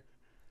mother.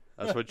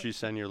 That's what you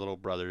send your little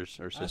brothers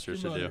or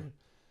sisters to do.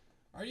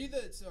 Are you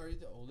the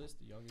oldest,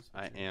 the youngest?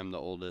 I am the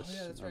oldest. Oh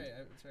yeah, that's right.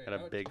 That's right.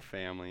 Got a big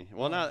family.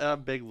 Well, not a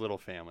big little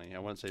family. I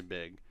wouldn't say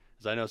big,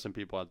 because I know some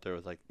people out there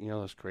with like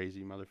those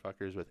crazy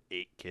motherfuckers with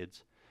 8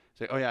 kids.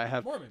 It's like, oh yeah, I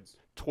have Mormons.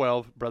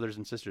 12 brothers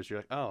and sisters. You're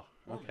like, oh,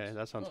 Mormons. okay,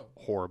 that sounds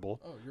horrible.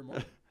 Oh, you're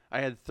Mormon. I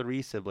had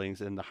 3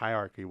 siblings, and the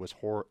hierarchy was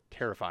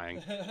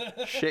terrifying.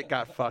 Shit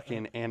got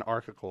fucking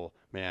anarchical,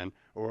 man,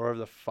 or whatever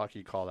the fuck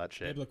you call that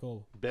shit.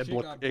 Biblical.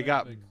 It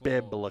got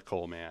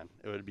biblical, man.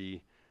 It would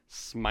be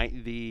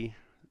smite thee,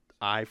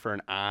 eye for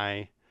an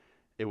eye.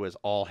 It was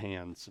all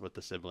hands with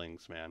the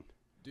siblings, man.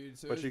 Dude,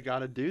 so but you got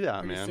to do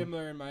that, man. Man.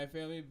 Similar in my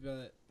family,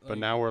 but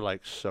now we're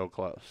like so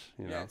close.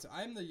 You know? So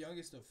I'm the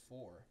youngest of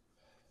 4.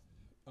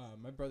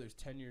 My brother's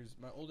 10 years.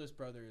 My oldest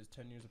brother is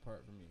 10 years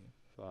apart from me.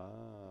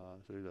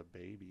 So you're the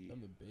baby. I'm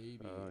the baby.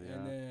 Oh, yeah.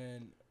 And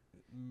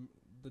then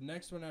the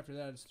next one after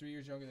that is 3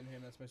 years younger than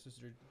him. That's my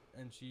sister,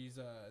 and she's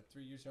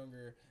 3 years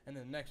younger. And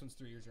then the next one's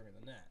 3 years younger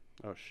than that.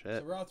 Oh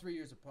shit! So we're all 3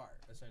 years apart,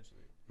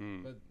 essentially.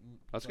 But,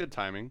 that's good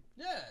timing.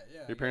 Yeah.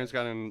 Your parents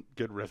got in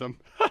good rhythm.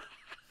 Fuck,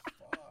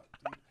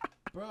 dude.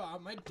 Bro,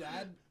 my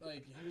dad,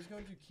 like, he was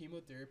going through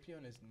chemotherapy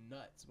on his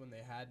nuts when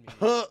they had me.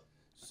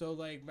 So,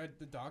 like,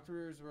 the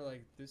doctors were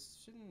like, this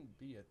shouldn't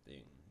be a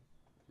thing.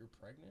 You're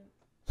pregnant?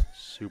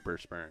 Super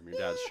sperm. Your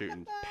dad's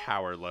shooting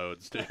power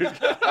loads, dude. Dude,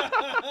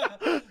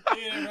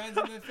 it runs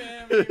in the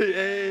family.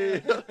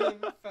 Hey.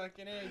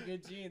 Fucking A,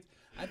 good genes.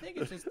 I think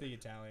it's just the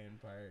Italian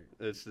part.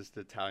 It's just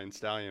the Italian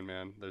stallion,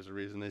 man. There's a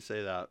reason they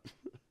say that.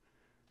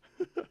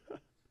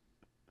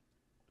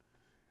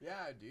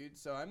 Yeah, dude.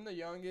 So I'm the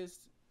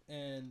youngest,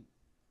 and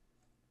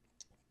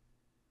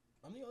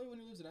I'm the only one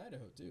who lives in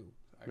Idaho, too.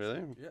 Actually.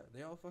 Really? Yeah,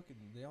 they all.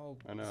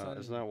 I know.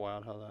 Isn't that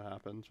wild how that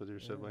happens with your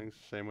siblings?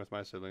 Same with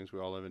my siblings. We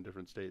all live in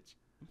different states.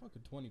 I'm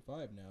fucking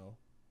 25 now.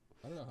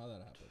 I don't know how that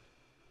happened.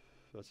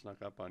 That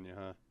snuck up on you,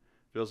 huh?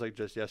 Feels like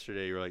just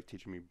yesterday you were like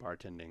teaching me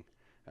bartending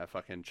at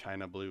fucking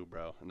China Blue,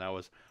 bro. And that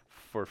was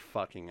for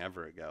fucking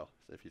ever ago,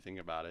 if you think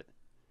about it.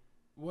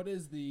 What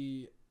is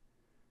the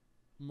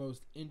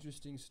most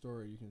interesting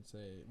story you can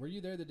say? Were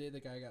you there the day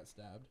the guy got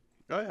stabbed?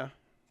 Oh, yeah.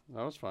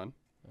 That was fun.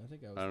 I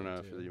think I was. I don't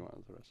know too. if you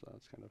want the rest of that.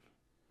 It's kind of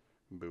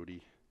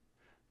booty.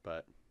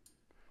 But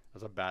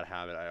that's a bad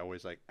habit. I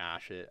always like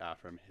ash it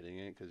after I'm hitting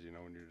it because,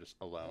 when you're just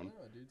alone.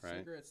 I know, dude. Right?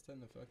 Cigarettes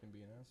tend to fucking be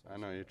an asshole. I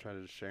know. You try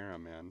to share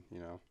them, man,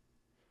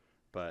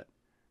 But,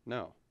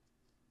 no.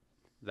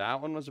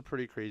 That one was a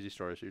pretty crazy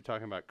story. So you're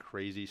talking about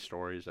crazy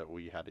stories that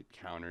we had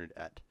encountered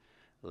at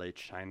Lake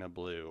China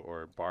Blue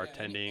or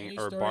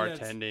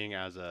bartending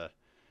as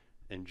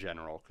in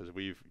general. Because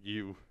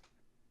you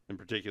in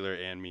particular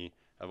and me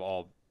have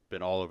all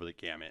been all over the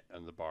gamut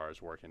and the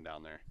bars working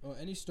down there. Oh,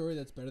 any story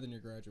that's better than your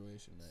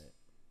graduation night.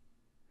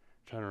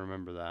 Trying to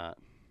remember that.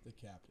 The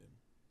captain.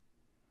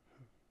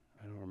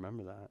 I don't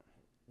remember that.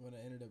 When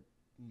I ended up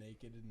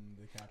naked in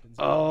the captain's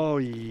Oh,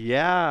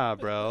 yeah,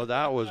 bro.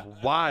 That was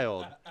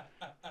wild.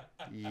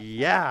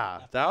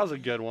 Yeah, that was a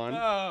good one.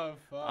 Oh,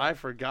 fuck. I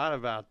forgot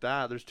about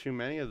that. There's too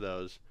many of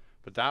those.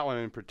 But that one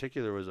in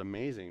particular was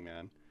amazing,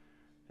 man.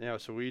 Yeah,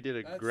 so we did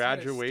a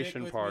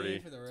graduation party.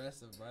 For the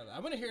rest of my life.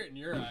 I'm gonna hear it in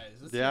your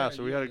eyes.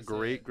 So we had a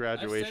great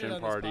graduation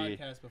party. I've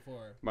said it on this podcast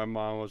before. My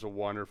mom was a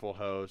wonderful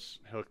host.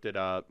 Hooked it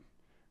up.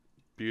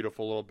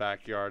 Beautiful little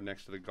backyard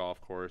next to the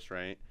golf course,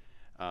 right?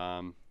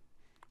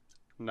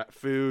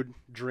 Food,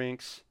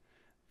 drinks,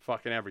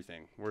 fucking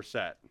everything. We're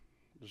set.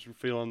 Just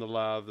feeling the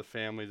love, the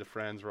family, the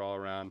friends were all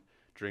around.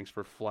 Drinks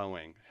were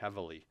flowing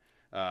heavily.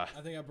 I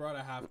think I brought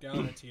a half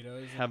gallon of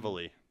Tito's.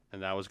 Heavily,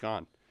 and that was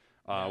gone.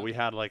 We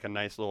had like a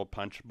nice little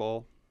punch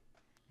bowl,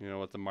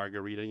 with the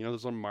margarita.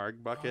 Those little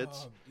marg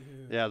buckets? Oh,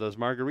 dude. Yeah, those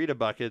margarita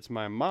buckets.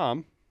 My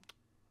mom,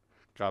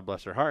 God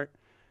bless her heart.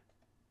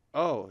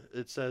 Oh,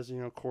 it says,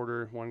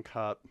 quarter, 1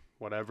 cup,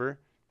 whatever.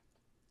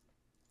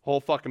 Whole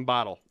fucking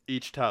bottle,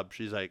 each tub.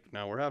 She's like,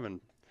 no, we're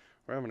having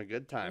a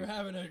good time. We're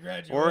having a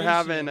graduation. We're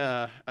having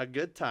a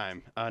good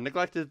time.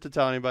 Neglected to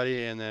tell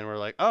anybody, and then we're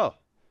like, oh,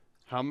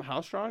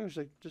 how strong? She's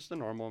like, just the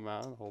normal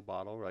amount, the whole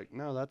bottle. We're like,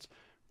 no, that's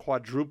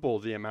quadruple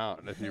the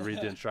amount if you read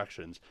the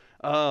instructions.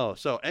 Oh,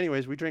 so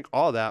anyways, we drink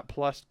all that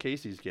plus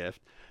Casey's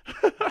gift.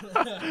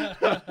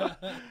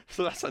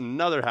 So that's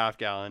another half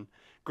gallon.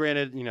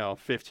 Granted,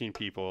 15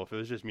 people. If it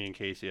was just me and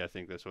Casey, I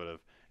think this would have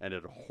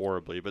ended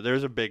horribly. But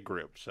there's a big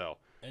group, so.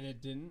 And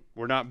it didn't?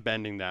 We're not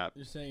bending that.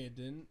 You're saying it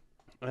didn't?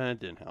 It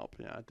didn't help.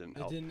 Yeah, it didn't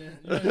help.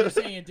 You're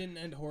saying it didn't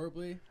end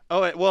horribly?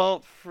 Oh, well,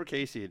 for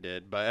Casey it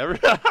did.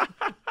 But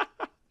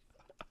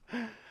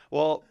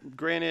well,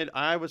 granted,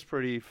 I was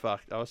pretty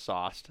fucked. I was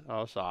sauced.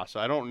 So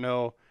I don't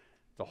know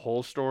the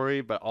whole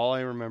story, but all I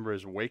remember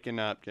is waking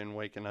up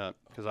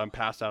because I'm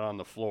passed out on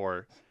the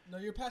floor. No,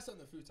 you're passed out on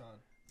the futon.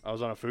 I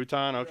was on a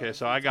futon? Okay,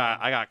 so I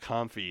got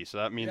comfy, so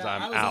that means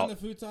I'm out. I was on the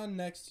futon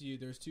next to you.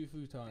 There's 2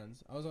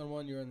 futons. I was on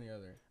one, you're on the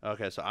other.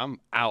 Okay, so I'm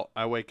out.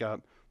 I wake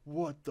up.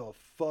 What the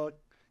fuck?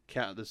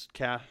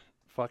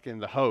 Fucking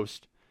the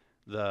host,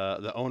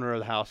 the owner of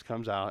the house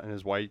comes out in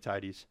his whitey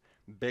tighties,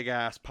 big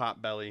ass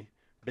pot belly,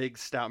 big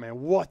stout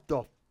man. What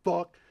the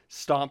fuck?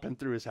 Stomping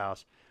through his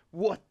house.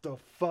 What the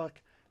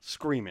fuck?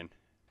 Screaming.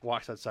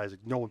 Walks outside. He's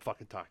like, no one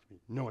fucking talked to me.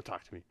 No one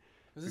talked to me.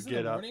 Was this in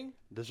the morning?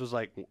 This was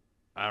like,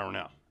 I don't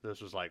know.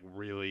 This was like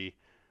really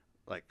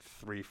like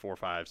 3, 4,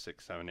 5,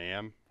 6, 7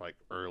 a.m. Like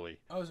early.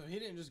 Oh, so he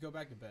didn't just go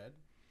back to bed?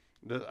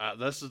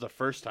 This is the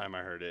first time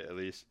I heard it, at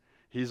least.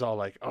 He's all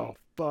like, oh,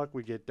 fuck.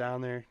 We get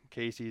down there.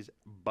 Casey's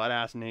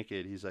butt-ass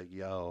naked. He's like,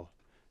 yo,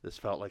 this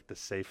felt like the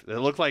safe. It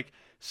looked like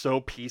so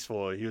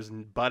peaceful. He was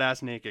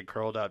butt-ass naked,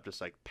 curled up,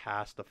 just like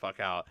passed the fuck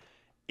out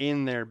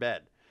in their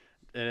bed.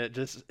 And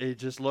it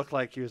just looked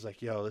like he was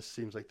like, yo, this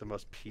seems like the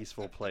most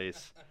peaceful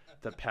place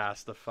to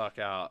pass the fuck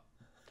out.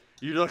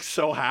 You look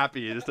so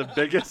happy. It's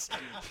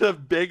the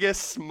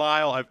biggest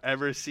smile I've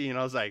ever seen.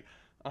 I was like,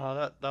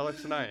 oh, that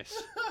looks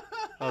nice.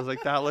 I was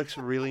like, that looks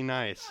really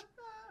nice.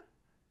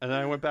 And then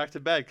I went back to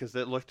bed because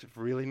it looked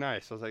really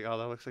nice. I was like, oh,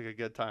 that looks like a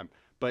good time.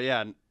 But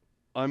yeah,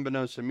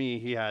 unbeknownst to me,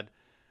 he had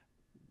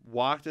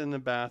walked in the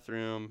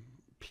bathroom,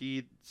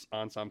 peed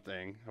on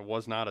something. It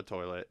was not a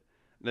toilet.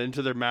 Then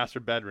into their master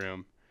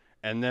bedroom.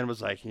 And then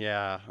was like,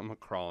 yeah, I'm going to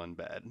crawl in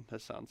bed. That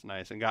sounds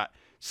nice. And got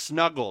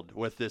snuggled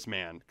with this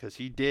man because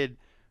he did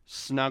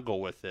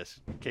snuggle with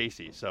this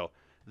Casey. So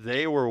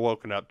they were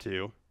woken up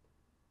to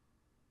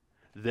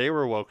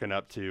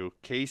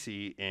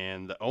Casey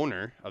and the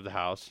owner of the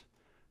house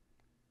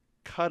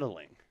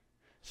cuddling.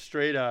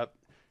 Straight up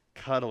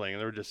cuddling.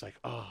 And they were just like,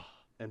 oh,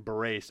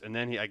 embraced. And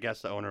then I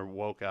guess the owner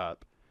woke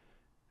up.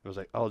 It was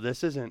like, oh,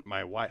 this isn't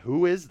my wife.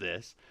 Who is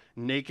this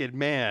naked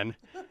man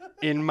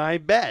in my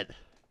bed?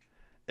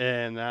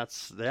 And I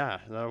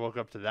woke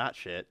up to that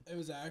shit. It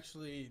was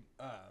actually,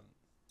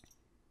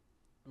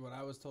 what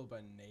I was told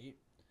by Nate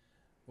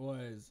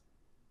was,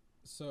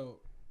 so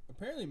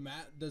apparently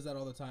Matt does that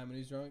all the time when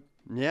he's drunk.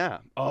 Yeah.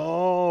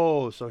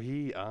 Oh, so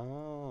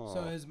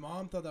So his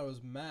mom thought that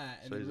was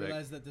Matt, and so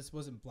realized that this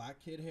wasn't black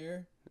kid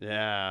hair.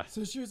 Yeah.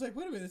 So she was like,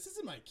 wait a minute, this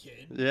isn't my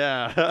kid.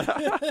 Yeah.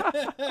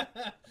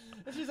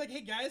 And she's like,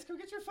 hey guys, come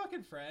get your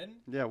fucking friend.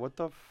 Yeah, what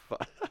the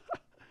fuck?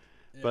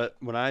 Yeah. But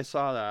when I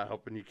saw that,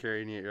 hoping you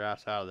carrying your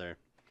ass out of there,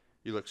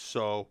 you look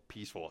so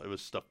peaceful. It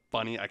was stuff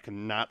funny. I could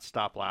not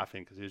stop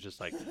laughing because he was just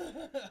like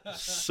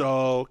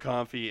so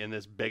comfy in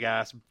this big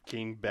ass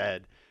king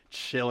bed,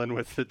 chilling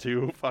with the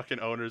two fucking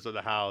owners of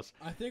the house.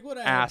 I think what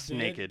I did,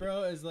 naked,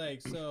 bro, is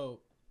like, so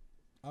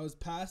I was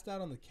passed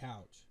out on the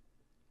couch,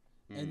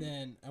 and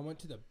then I went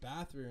to the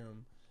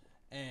bathroom,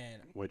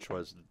 and which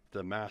was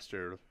the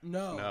master.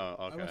 No,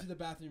 okay. I went to the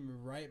bathroom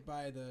right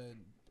by the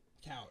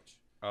couch.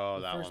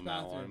 Oh, that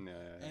one.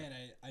 Yeah. And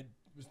I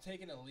was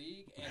taking a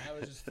leak, and I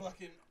was just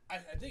fucking. I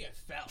think I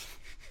fell,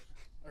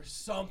 or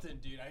something,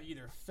 dude. I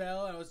either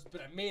fell,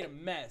 but I made a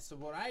mess. So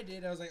what I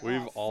did, I was like,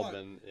 we've all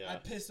been. Yeah. I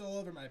pissed all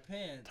over my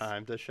pants.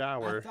 Time to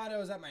shower. I thought I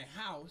was at my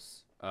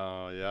house.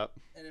 Oh, yep.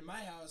 And in my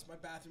house, my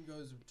bathroom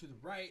goes to the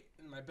right,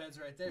 and my bed's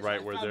right there.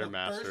 Right so where their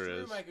master is. First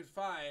room I could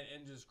find,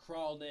 and just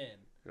crawled in.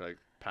 You're like,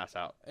 pass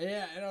out.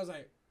 Yeah, and I was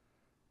like,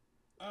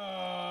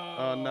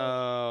 oh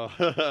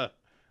no.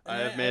 I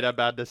have made a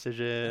bad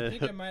decision. I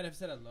think I might have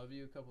said I love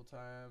you a couple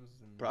times.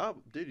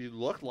 Dude, you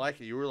looked like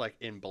you were like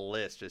in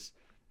bliss, just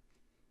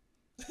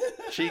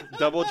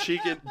double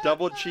cheek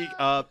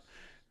up,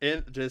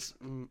 in just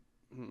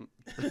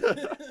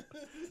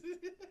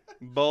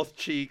both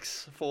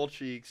cheeks, full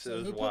cheeks. It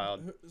was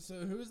wild. So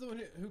who's the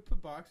one who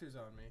put boxers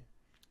on me?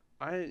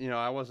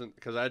 I wasn't,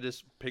 because I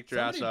just picked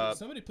your ass up.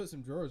 Somebody put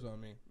some drawers on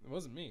me. It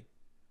wasn't me.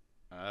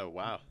 Oh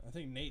wow. I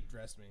think Nate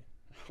dressed me.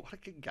 What a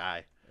good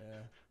guy.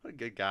 Yeah. What a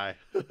good guy.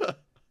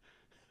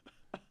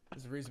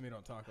 There's a reason we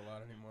don't talk a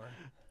lot anymore.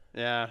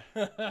 Yeah.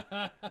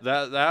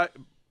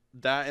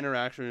 That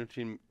interaction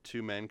between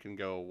two men can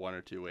go one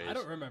or two ways. I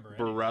don't remember.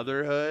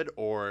 Brotherhood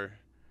or...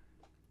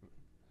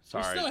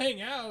 Sorry. We still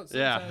hang out.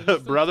 Sometimes. Yeah.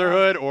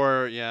 Brotherhood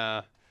or,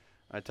 yeah,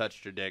 I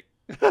touched your dick.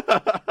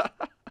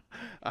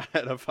 I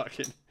had a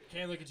fucking...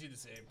 Can't look at you the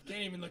same.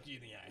 Can't even look you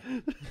in the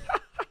eye.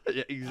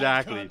 Yeah,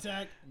 exactly. Eye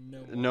contact, no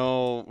more.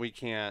 No, we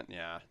can't.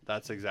 Yeah,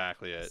 that's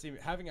exactly it. See,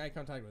 having eye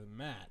contact with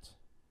Matt.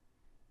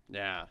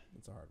 Yeah.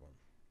 It's a hard one.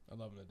 I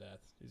love him to death.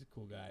 He's a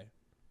cool guy.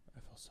 I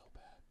feel so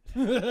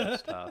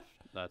bad.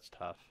 That's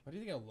tough. Why do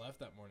you think I left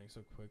that morning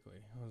so quickly?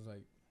 I was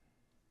like...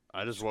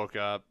 I just woke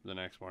up the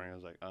next morning. I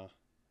was like, oh,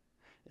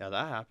 yeah,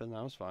 that happened.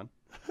 That was fun.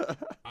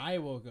 I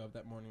woke up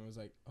that morning and was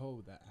like,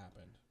 oh, that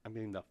happened. I'm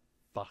getting the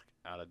fuck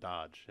out of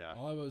Dodge. Yeah.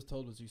 All I was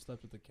told was you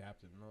slept with the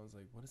captain. And I was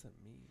like, what does that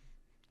mean?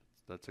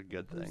 That's a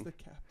good thing. Who's the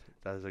captain?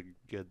 That is a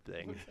good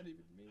thing. What does that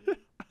even mean?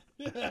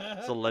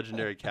 It's a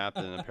legendary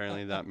captain.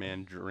 Apparently that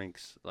man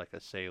drinks like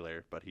a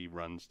sailor, but he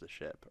runs the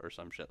ship or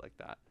some shit like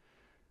that.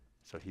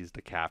 So he's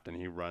the captain.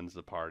 He runs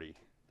the party.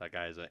 That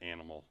guy is an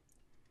animal.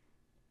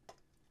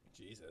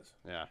 Jesus.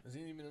 Yeah. Is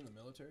he even in the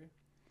military?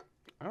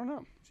 I don't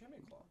know.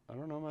 Claw. I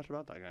don't know much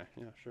about that guy.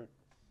 Yeah, sure.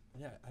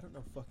 Yeah, I don't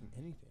know fucking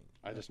anything.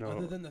 I just know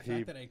other than the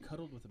fact that I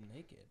cuddled with him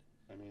naked.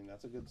 I mean,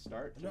 that's a good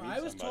start. No, I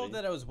was told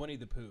that I was Winnie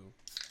the Pooh.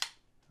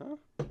 Huh?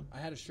 I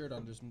had a shirt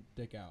on, just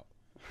dick out.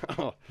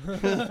 Oh,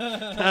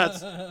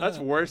 that's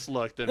worse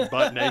look than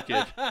butt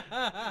naked.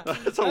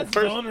 That's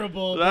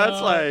vulnerable. That's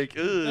dog. like,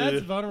 ugh.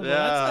 That's vulnerable. Yeah.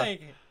 That's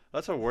like.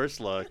 That's a worse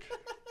look.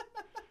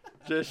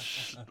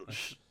 Just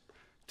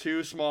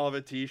too small of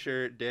a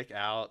t-shirt, dick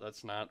out.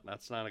 That's not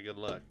a good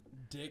look.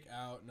 Dick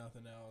out,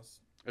 nothing else.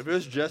 If it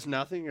was just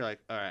nothing, you're like,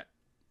 all right.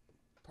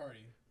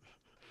 Party.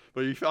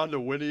 But you found a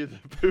Winnie the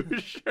Pooh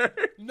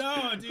shirt.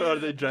 No, dude. How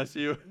did they dress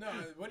you? No,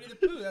 Winnie the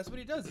Pooh. That's what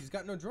he does. He's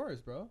got no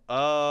drawers, bro.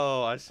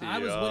 Oh, I see. I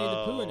was Winnie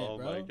the Pooh in it,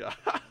 bro. Oh my god.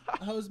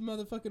 I was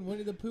motherfucking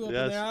Winnie the Pooh up in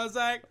there. I was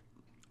like,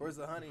 "Where's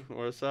the honey?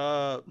 What's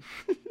up?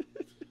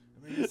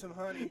 Let me get some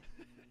honey.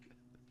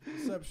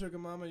 What's up, sugar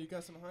mama? You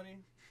got some honey?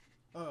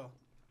 Oh,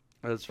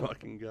 let's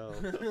fucking go."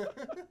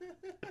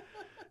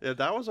 Yeah,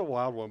 that was a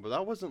wild one, but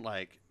that wasn't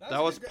like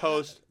that was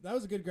post. That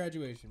was a good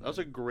graduation. That was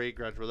a great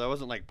graduation. That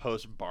wasn't like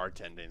post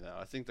bartending though.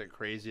 I think the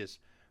craziest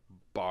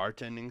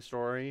bartending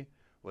story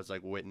was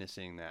like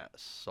witnessing that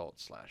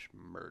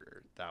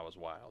assault/murder. That was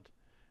wild.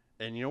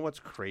 And you know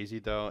what's crazy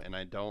though? And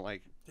I don't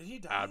like. Did he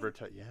die?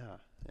 Advertise. Yeah.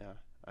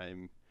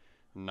 I'm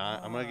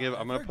not. I'm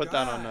gonna put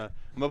that on a.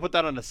 I'm gonna put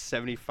that on a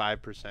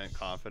 75%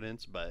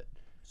 confidence, but.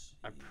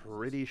 I'm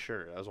pretty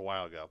sure that was a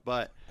while ago,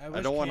 but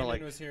I don't want to like.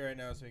 Camden was here right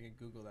now, so he can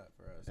Google that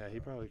for us. Yeah, he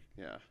probably.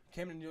 Yeah.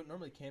 Camden,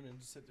 normally Camden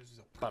just sit there, just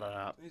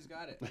he's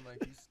got it. I'm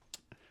like,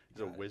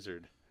 he's a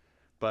wizard,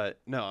 but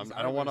no,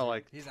 I don't want to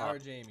like. He's our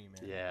Jamie,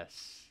 man.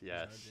 Yes,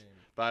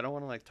 but I don't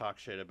want to like talk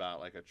shit about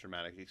like a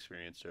traumatic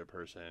experience to a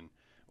person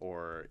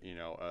or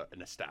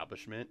an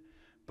establishment.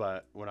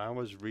 But when I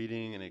was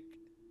reading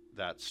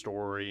that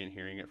story and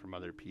hearing it from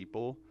other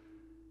people.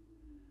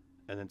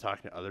 And then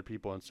talking to other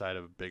people inside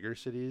of bigger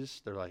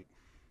cities, they're like,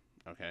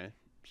 okay,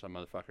 some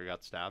motherfucker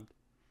got stabbed.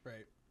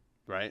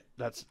 Right?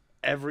 That's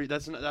every day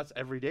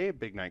at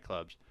big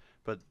nightclubs.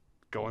 But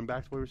going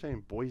back to what we were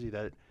saying, Boise,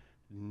 that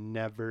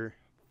never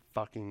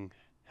fucking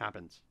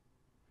happens.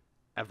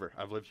 Ever.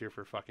 I've lived here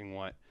for fucking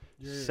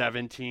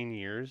 17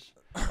 years.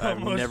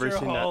 I've never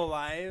seen that.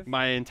 Life?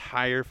 My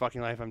entire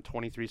fucking life. I'm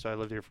 23, so I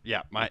lived here.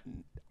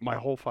 My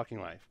whole fucking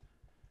life.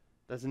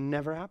 That's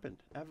never happened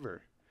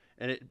ever.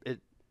 And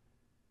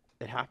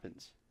it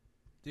happens.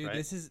 Dude, right?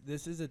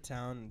 This is a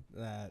town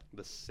that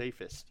the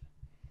safest.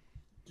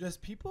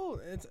 Just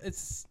people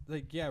it's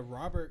like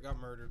Robert got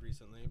murdered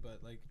recently,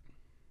 but like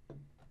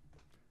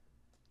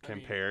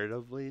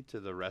comparatively to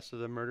the rest of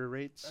the murder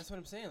rates. That's what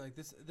I'm saying. Like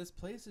this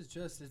place is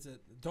just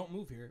don't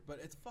move here, but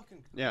it's fucking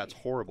great. Yeah, it's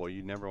horrible.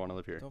 You never want to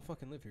live here. Don't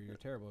fucking live here. You're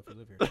terrible if you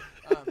live here.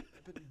 But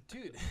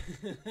dude,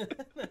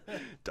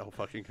 don't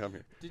fucking come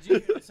here. Did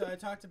you? So I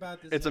talked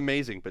about this. It's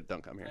amazing, but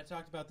don't come here. I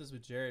talked about this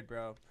with Jared,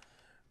 bro.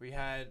 We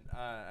had,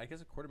 I guess,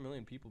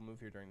 250,000 people move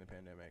here during the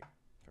pandemic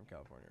from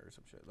California or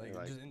some shit. Like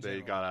just in they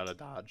general. got out of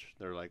Dodge.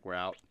 They're like, we're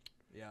out.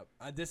 Yeah.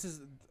 This is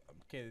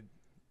okay.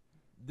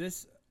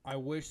 I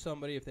wish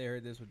somebody, if they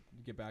heard this, would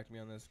get back to me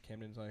on this.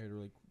 Camden's not here to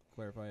really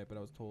clarify it, but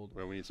I was told.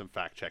 Well, we need some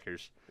fact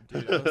checkers.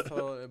 Dude, I was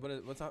told.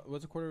 What's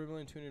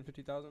 250,000?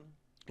 250,000?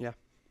 Yeah.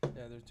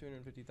 Yeah, there's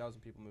 250,000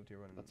 people moved here.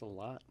 That's a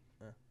lot.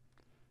 Yeah.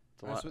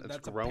 It's a lot.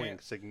 It's growing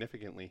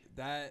significantly.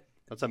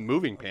 That's a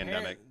moving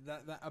pandemic.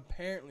 That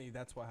apparently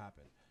that's what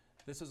happened.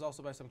 This is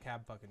also by some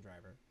cab fucking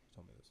driver.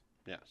 Told me this.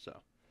 Yeah,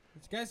 so.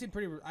 This guy seemed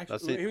pretty.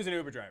 Actually, he was an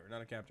Uber driver,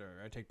 not a cab driver.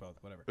 I take both,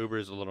 whatever. Uber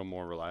is a little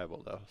more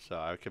reliable, though, so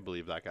I could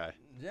believe that guy.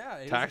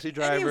 Yeah. Taxi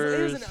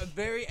drivers. He was a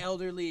very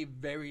elderly,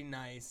 very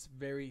nice,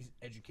 very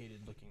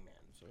educated-looking man.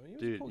 So he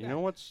was dude, a cool you guy. know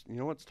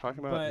what's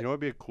talking about? You know what'd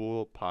be a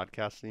cool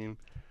podcast theme?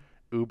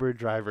 Uber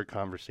driver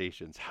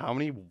conversations. How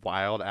many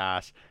wild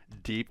ass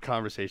deep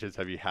conversations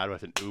have you had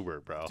with an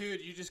Uber, bro?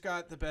 Dude, you just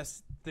got the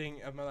best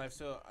thing of my life.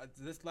 So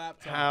this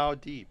laptop. How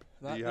deep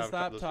do you have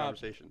laptop those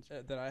conversations?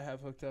 That I have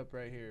hooked up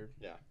right here.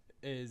 Yeah.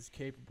 Is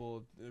capable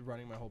of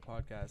running my whole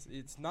podcast.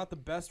 It's not the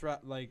best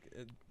I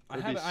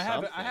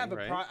have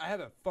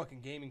a fucking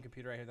gaming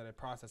computer right here that I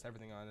process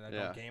everything on, and I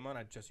don't game on.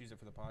 I just use it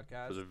for the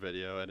podcast. For the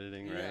video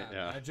editing, right?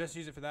 Yeah. I just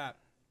use it for that.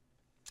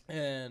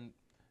 And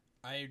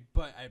I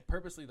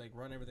purposely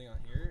run everything on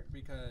here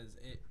because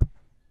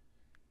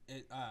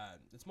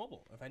it's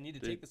mobile. If I need to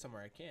take this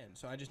somewhere, I can.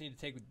 So I just need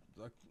to take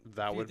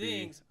that would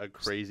be a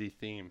crazy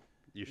theme.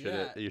 You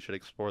should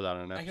explore that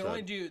on an episode. I can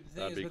only do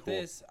the thing is with cool.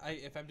 This.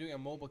 If I'm doing a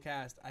mobile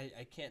cast,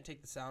 I can't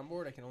take the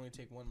soundboard. I can only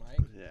take one mic.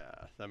 Yeah,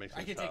 that makes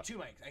sense. I can take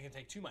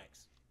two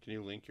mics. Can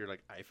you link your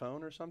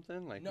iPhone or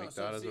something? Make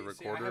that as a recorder?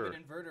 See, I have an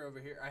inverter over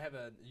here. I have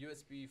a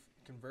USB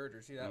converter.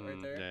 See that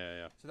right there?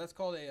 Yeah. So that's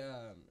called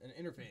an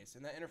interface,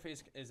 and that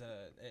interface is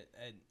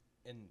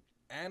an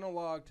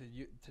analog to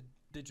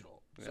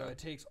digital. So it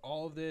takes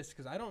all of this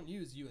because I don't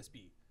use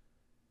USB.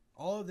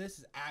 All of this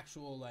is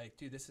actual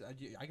dude.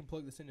 I can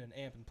plug this into an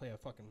amp and play a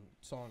fucking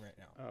song right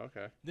now. Oh,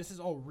 okay. This is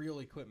all real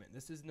equipment.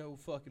 This is no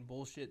fucking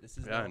bullshit. This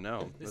is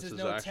This is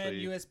no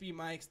actually 10 USB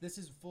mics. This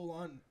is full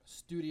on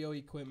studio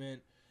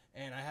equipment.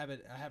 And I have a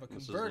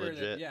converter.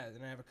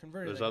 And I have a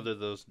converter. There's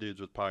those dudes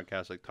with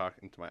podcasts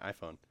talking to my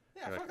iPhone.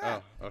 Yeah, fuck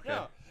that. Oh, okay.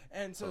 No.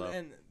 And so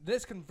and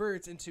this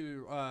converts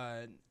into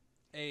a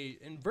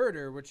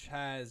inverter, which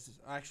has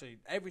actually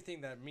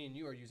everything that me and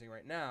you are using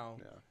right now.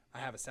 Yeah. I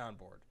have a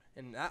soundboard,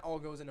 and that all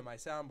goes into my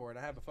soundboard.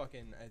 I have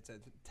it's a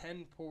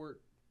 10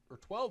 port or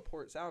 12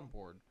 port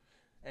soundboard,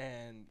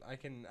 and I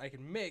can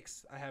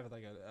mix. I have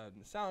like a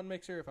sound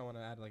mixer if I want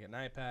to add like an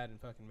iPad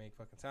and fucking make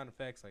fucking sound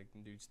effects. I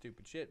can do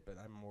stupid shit, but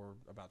I'm more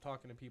about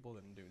talking to people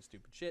than doing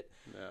stupid shit.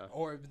 Yeah.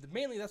 Or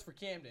mainly that's for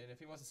Camden if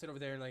he wants to sit over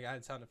there and like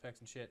add sound effects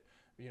and shit.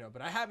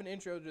 But I have an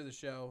intro to the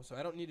show, so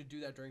I don't need to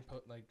do that during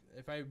like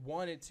if I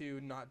wanted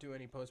to not do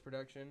any post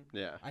production.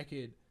 Yeah. I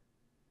could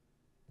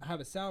have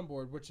a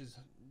soundboard which is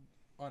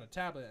on a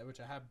tablet,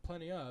 which I have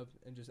plenty of,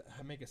 and just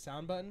make a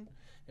sound button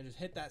and just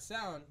hit that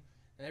sound.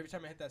 And every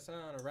time I hit that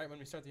sound, or right when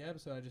we start the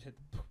episode, I just hit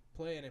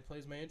play and it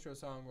plays my intro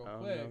song real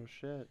quick. Oh, no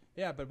shit.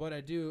 Yeah, but what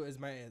I do is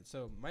my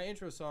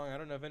intro song, I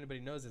don't know if anybody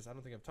knows this, I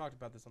don't think I've talked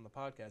about this on the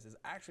podcast, is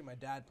actually my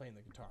dad playing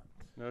the guitar.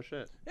 No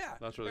shit. Yeah.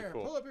 That's really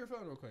cool. Pull up your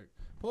phone real quick.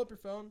 Pull up your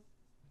phone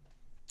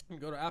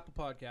and go to Apple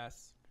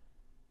Podcasts.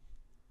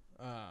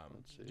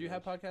 Do you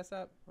have podcast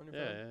app on your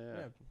phone?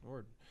 Yeah.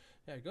 Word.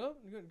 Yeah, go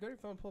to your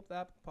phone, pull up the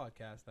Apple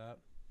Podcast app,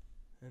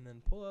 and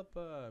then pull up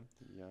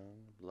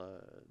Young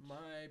Blood.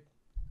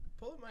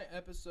 Pull up my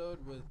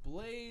episode with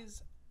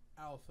Blaze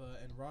Alpha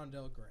and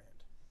Rondell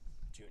Grant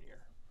Jr.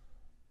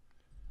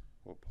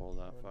 We'll pull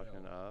that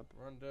fucking up.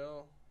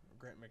 Rondell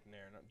Grant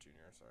McNair, not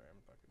Jr. Sorry, I'm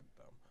fucking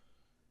dumb.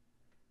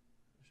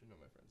 I should know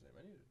my friend's name.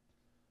 I need it.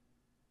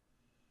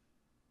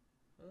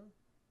 Huh?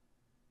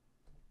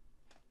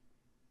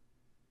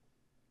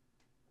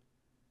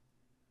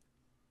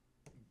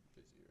 I'm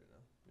busy right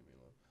now. Leave me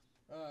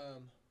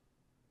alone.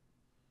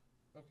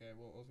 Okay,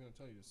 well, I was going to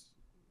tell you this.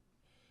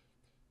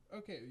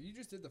 Okay, you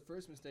just did the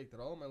first mistake that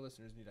all of my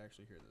listeners need to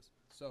actually hear this.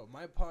 So,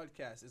 my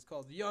podcast is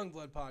called the Young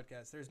Blood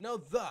Podcast. There's no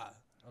the.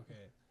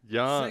 Okay.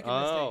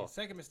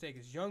 Second mistake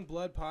is Young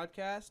Blood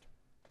Podcast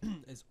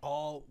is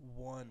all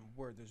one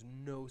word. There's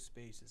no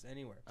spaces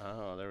anywhere.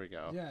 Oh, there we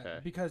go. Yeah, okay.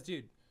 Because,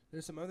 dude,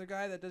 there's some other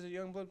guy that does a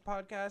Young Blood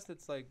podcast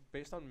that's, like,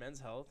 based on men's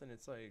health, and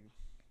it's, like,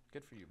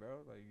 good for you, bro.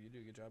 Like, you do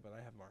a good job, but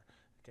I have more.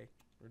 Okay.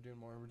 We're doing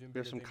more. We're doing. We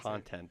have some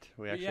content.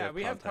 We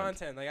have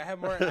content. Like I have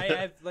more. I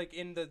have like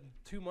in the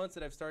 2 months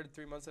that I've started,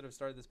 3 months that I've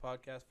started this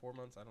podcast, 4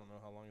 months. I don't know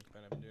how long it's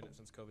been. I've been doing it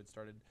since COVID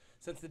started.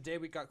 Since the day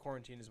we got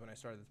quarantined is when I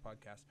started this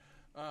podcast.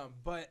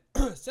 But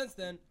since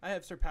then, I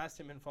have surpassed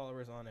him in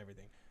followers on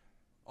everything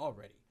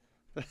already.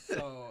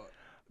 So,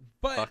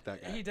 but Fuck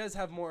that guy. He does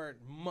have more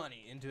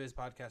money into his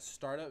podcast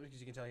startup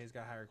because you can tell he's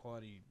got higher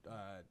quality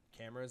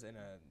cameras and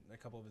a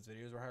couple of his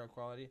videos were higher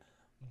quality.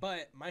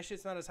 But my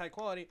shit's not as high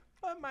quality,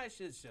 but my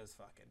shit's just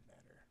fucking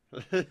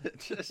better.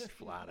 Just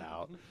flat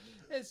out.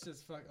 It's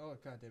just fuck. Oh,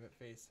 god damn it,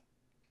 face.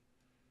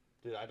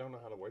 Dude, I don't know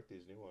how to work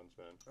these new ones,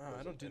 man. Oh,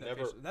 I don't do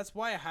that. That's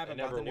why I haven't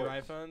bought the new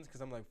iPhones, because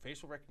I'm like,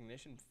 facial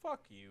recognition?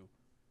 Fuck you.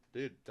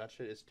 Dude, that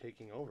shit is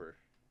taking over.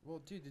 Well,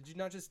 dude, did you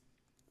not just...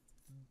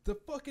 The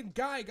fucking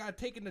guy got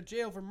taken to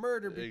jail for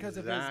murder because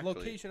of his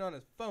location on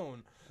his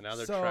phone. And now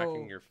they're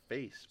tracking your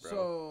face,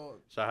 bro.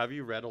 So have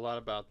you read a lot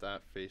about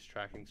that face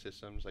tracking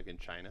systems, like in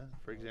China,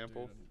 for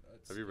example?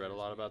 Dude, have you read a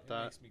lot about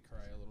that? It makes me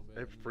cry a little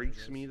bit. It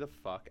freaks me the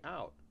fuck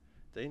out.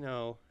 They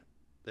know,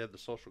 they have the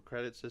social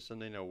credit system.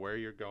 They know where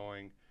you're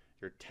going,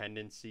 your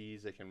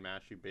tendencies. They can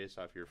match you based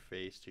off your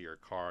face to your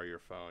car, your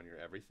phone, your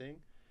everything.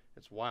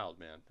 It's wild,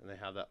 man. And they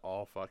have that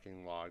all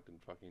fucking logged in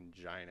fucking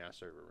giant-ass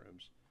server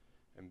rooms.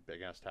 And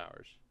big-ass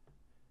towers.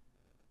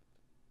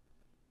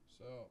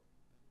 So,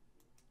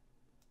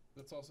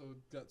 that's also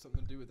got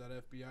something to do with that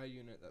FBI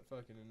unit that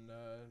fucking...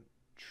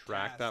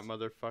 Track that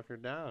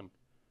motherfucker down.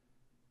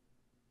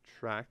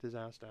 Tracked his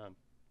ass down.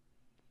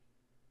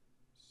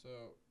 So,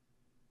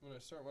 when I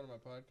start one of my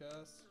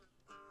podcasts...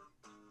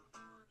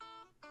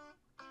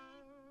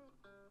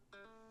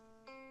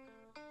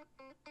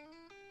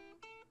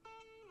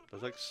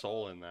 There's like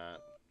soul in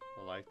that.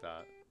 I like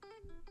that.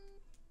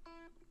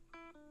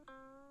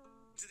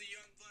 To the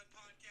Young Blood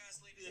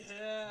Podcast, ladies.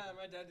 Yeah,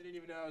 my dad didn't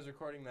even know I was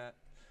recording that.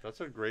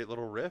 That's a great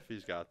little riff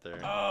he's got there.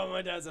 Oh,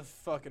 my dad's a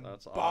fucking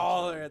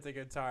baller at the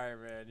guitar,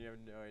 man. You have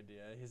no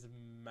idea. He's a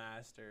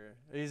master.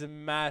 He's a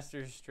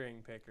master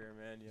string picker,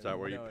 man. Is that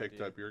where you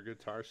picked up your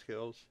guitar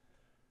skills?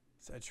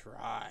 I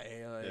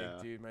try.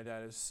 Dude, my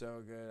dad is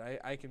so good.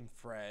 I can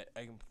fret.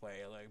 I can play,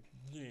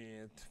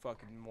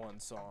 fucking one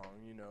song,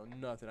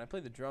 nothing. I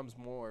play the drums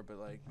more, but,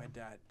 my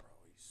dad, bro,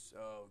 he's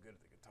so good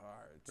at the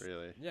guitar.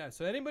 Really? Yeah,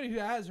 so anybody who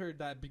has heard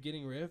that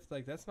beginning riff,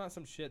 that's not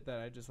some shit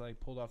that I just,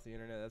 pulled off the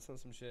internet. That's not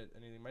some shit,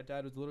 anything. My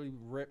dad was literally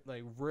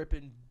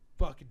ripping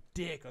fucking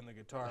dick on the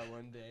guitar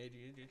one day,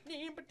 dude.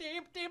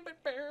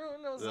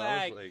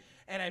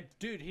 And I was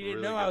dude, he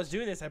didn't know I was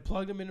doing this. I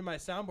plugged him into my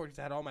soundboard because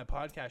I had all my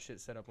podcast shit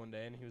set up one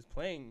day, and he was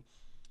playing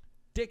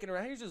dicking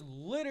around. He was just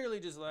literally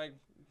just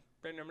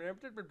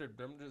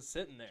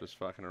sitting there. Just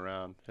fucking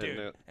around.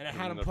 Dude, and I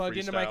had him plugged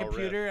into my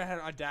computer. I had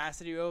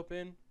Audacity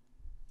open.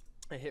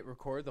 I hit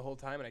record the whole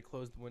time, and I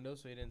closed the window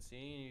so he didn't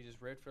see. And he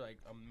just ripped for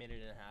a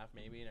minute and a half,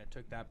 maybe. And I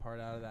took that part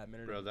out of that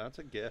minute. Bro, that's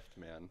a gift,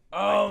 man.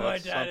 Oh, my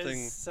dad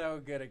is so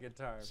good at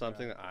guitar.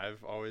 Something that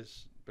I've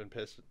always been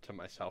pissed to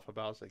myself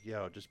about. It's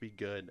yo, just be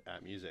good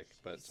at music.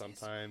 But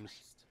sometimes...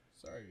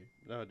 Sorry.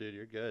 No, dude,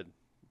 you're good.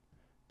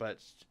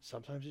 But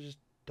sometimes you just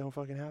don't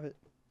fucking have it.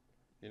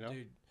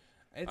 Dude,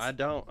 I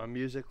don't. I'm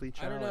musically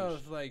challenged. I don't know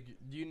if, like,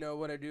 you know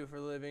what I do for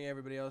a living.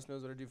 Everybody else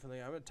knows what I do for a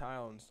living. I'm a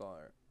tile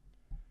installer.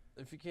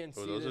 If you can't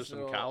see those this, are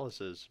some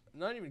calluses.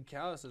 Not even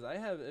calluses. I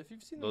have. If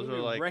you've seen the Those movie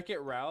are like, Wreck-It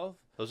Ralph.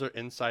 Those are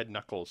inside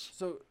knuckles.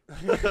 So,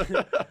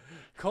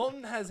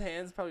 Colton has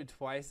hands probably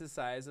twice the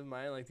size of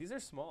mine. Like, these are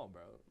small,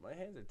 bro. My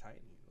hands are tiny.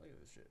 Look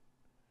at this shit.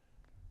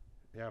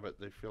 Yeah, but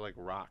they feel like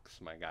rocks,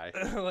 my guy.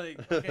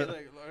 Like, okay,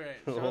 like, all right.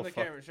 Show on the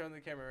camera. Show on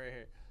the camera right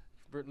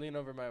here. Lean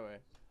over my way.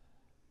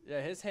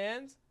 Yeah, his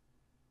hands,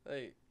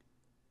 like,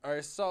 are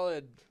a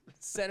solid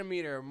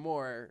centimeter or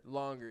more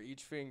longer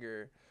each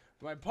finger.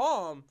 My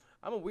palm,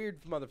 I'm a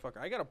weird motherfucker.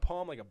 I got a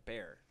palm like a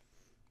bear.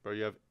 Bro,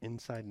 you have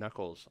inside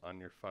knuckles on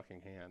your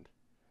fucking hand.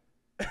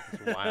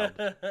 It's wild.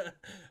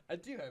 I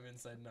do have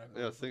inside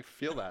knuckles. Yeah,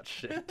 feel that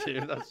shit,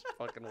 dude. That's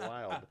fucking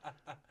wild.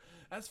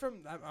 That's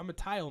I'm a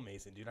tile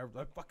mason, dude. I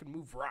fucking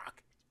move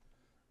rock.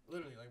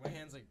 Literally, like, my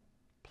hand's like...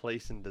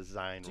 Place and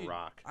design dude,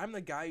 rock. I'm the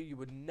guy you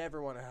would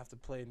never want to have to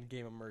play in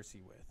Game of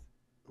Mercy with.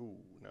 Ooh,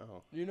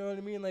 no. You know what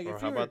I mean? Like, or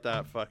how about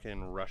that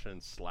fucking Russian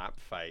slap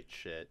fight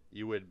shit?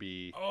 You would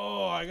be...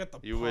 Oh, I got the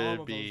You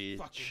would be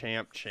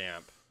champ.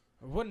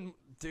 I wouldn't...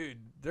 Dude,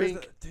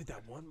 dude,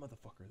 that one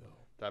motherfucker, though.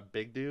 That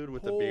big dude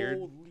with the beard?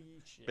 Holy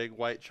shit. Big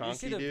white chonky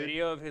dude? You see the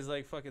video of his,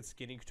 like, fucking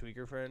skinny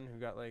tweaker friend who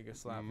got, like, a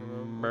slap from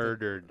him?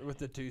 Murdered. With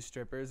the two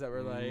strippers that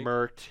were, like...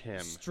 Murked him.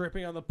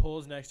 Stripping on the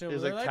poles next to him. He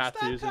was, like,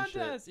 tattoos and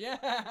shit. Yeah.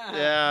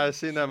 Yeah, I've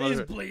seen that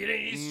He's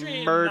bleeding. He's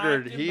straight.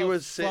 Murdered. He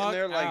was sitting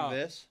there like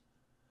this.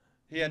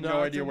 He had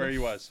no idea where he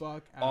was.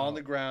 On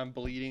the ground,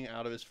 bleeding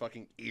out of his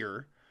fucking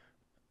ear.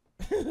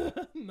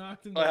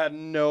 Knocked him I had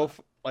no...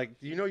 Like,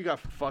 you know you got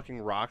fucking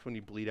rocked when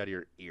you bleed out of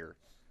your ear.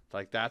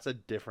 Like, that's a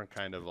different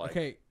kind of, like...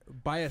 Okay,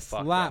 by a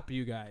slap,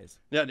 you guys.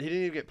 Yeah, he didn't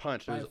even get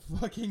punched. By it was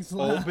a fucking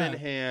slap. Open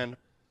hand,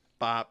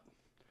 bop,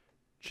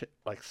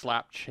 like,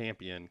 slap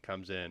champion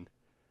comes in.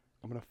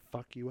 I'm going to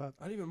fuck you up.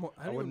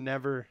 I would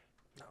never...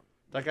 No.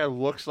 That guy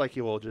looks like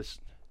he will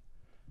just...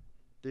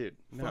 Dude,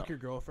 no. Fuck your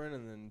girlfriend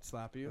and then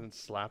slap you? And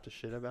slap the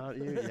shit about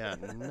you? Yeah,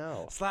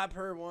 no. Slap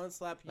her once,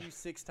 slap you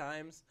 6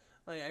 times.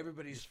 Like,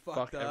 everybody's fucked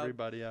up. Fuck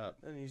everybody up.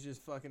 And he's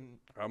just fucking...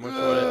 How much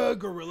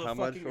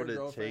would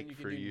it take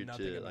for you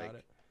to, like,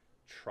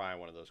 try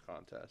one of those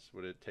contests?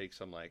 Would it take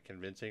some, like,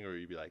 convincing, or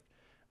would you be like,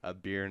 a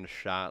beer and a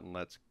shot and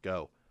let's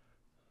go?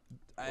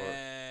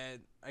 I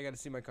got to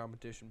see my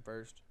competition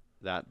first.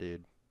 That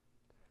dude.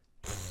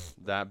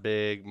 That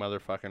big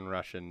motherfucking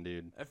Russian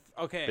dude.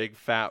 Okay. Big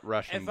fat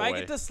Russian boy. If I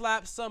get to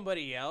slap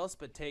somebody else,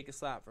 but take a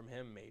slap from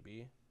him,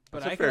 maybe.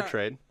 But That's a fair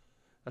trade.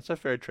 That's a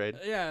fair trade.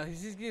 Yeah,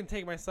 he's gonna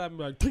take my slap and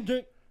be like, ting,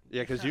 ting.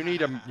 Yeah, because you need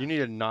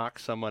to knock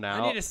someone out.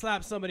 I need to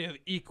slap somebody of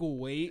equal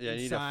weight. Yeah,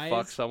 you need size. to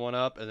fuck someone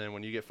up, and then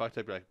when you get fucked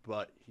up, you're like,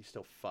 but he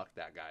still fucked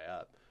that guy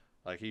up.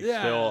 Like, he's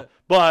still,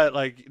 but,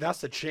 like,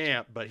 that's the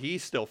champ, but he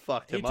still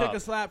fucked him up. He took a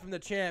slap from the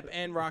champ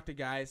and rocked a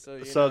guy, so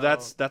you so know,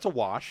 that's a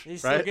wash.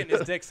 He's right? still getting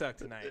his dick sucked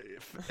tonight.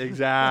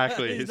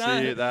 Exactly. He's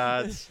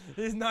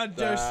not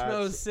Joe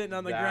Schmo sitting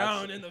on the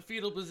ground in the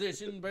fetal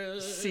position, bro.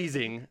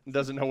 Seizing,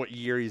 doesn't know what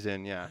year he's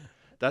in. Yeah,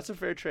 that's a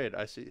fair trade.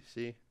 I see.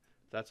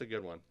 That's a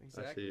good one.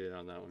 Exactly. I see it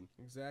on that one.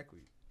 Exactly.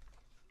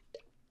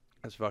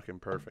 That's fucking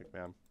perfect,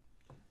 man.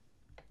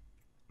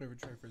 Ever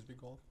try frisbee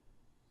golf?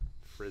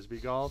 Frisbee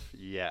golf?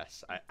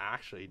 Yes. I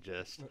actually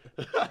just...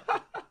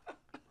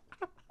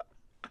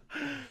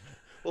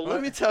 Well,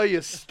 let me tell you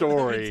a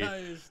story,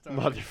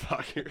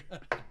 motherfucker.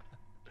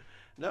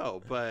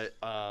 No, but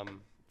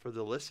for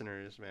the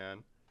listeners,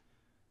 man,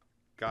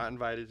 got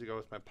invited to go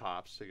with my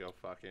pops to go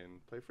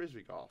fucking play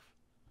frisbee golf.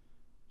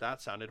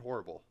 That sounded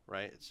horrible,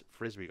 right? It's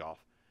frisbee golf.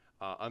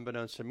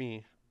 Unbeknownst to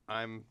me,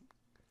 I'm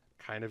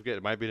kind of good.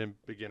 It might be in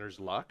beginner's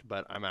luck,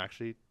 but I'm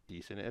actually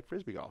decent at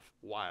frisbee golf.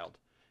 Wild.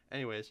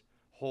 Anyways,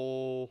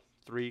 hole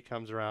 3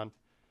 comes around.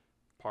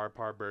 Par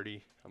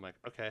birdie. I'm like,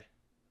 okay,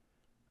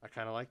 I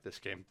kind of like this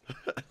game.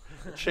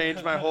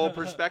 Changed my whole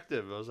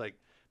perspective. I was like,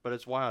 but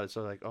it's wild. It's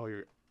like, oh,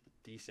 you're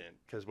decent.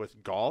 Because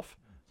with golf,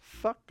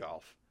 fuck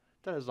golf.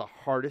 That is the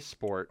hardest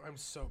sport I'm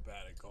so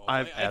bad at golf.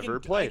 I've ever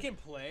played. I can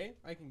play.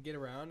 I can get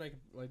around. I can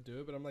like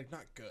do it, but I'm like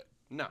not good.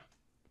 No.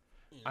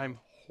 You know? I'm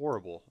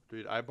horrible.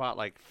 Dude, I bought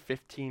like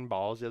 15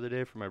 balls the other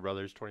day for my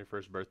brother's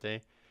 21st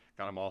birthday.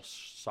 Got him all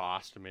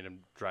sauced and made him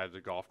drive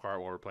the golf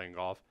cart while we're playing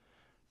golf.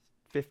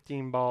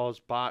 15 balls,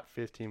 bought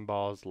 15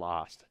 balls,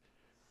 lost.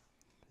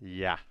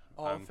 Yeah.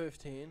 All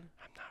 15?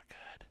 I'm not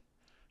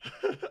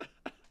good.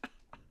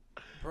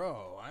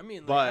 Bro, I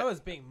mean, like, I was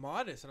being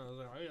modest, and I was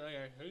like,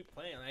 I hate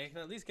playing. I can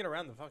at least get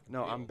around the fucking No,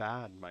 field. I'm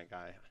bad, my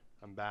guy.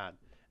 I'm bad.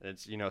 And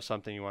it's, you know,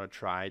 something you want to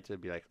try to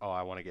be like, oh,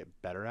 I want to get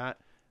better at.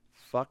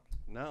 Fuck,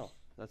 no.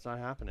 That's not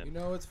happening. You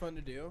know what's fun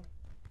to do?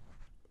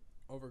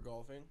 Over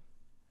golfing?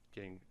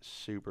 Getting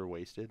super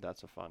wasted.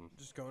 That's a fun.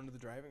 Just going to the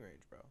driving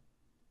range, bro.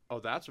 Oh,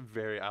 that's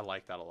I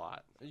like that a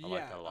lot. I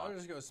like that a lot. I'll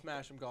just go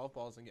smash some golf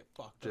balls and get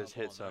fucked just up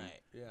hit all some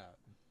night. Yeah.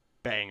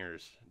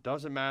 Bangers.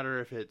 Doesn't matter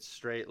if it's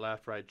straight,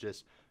 left, right,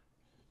 just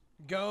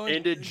go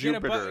into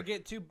Jupiter.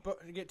 Get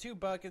two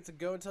buckets and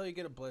go until you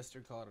get a blister.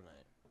 Call it a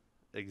night.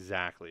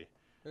 Exactly.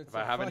 It's if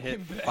I haven't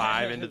hit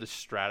 5 into the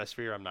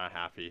stratosphere, I'm not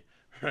happy.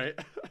 Right?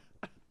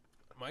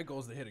 My goal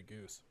is to hit a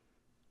goose.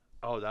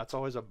 Oh, that's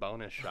always a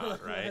bonus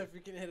shot, right? If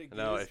you can hit a goose.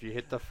 No, if you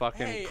hit the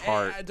fucking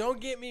cart. cart. Don't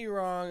get me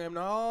wrong. I'm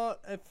not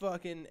a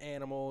fucking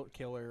animal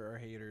killer or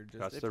hater. Just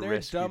That's if the they're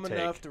risk you dumb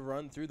enough take. to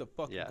run through the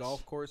fucking Yes.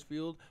 golf course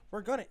field,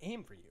 we're going to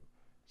aim for you.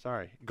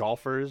 Sorry.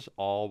 Golfers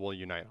all will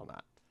unite on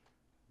that.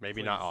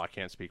 Maybe not Please. all. I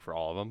can't speak for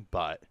all of them,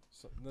 but.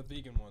 So the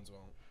vegan ones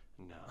won't.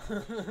 No.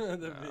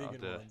 The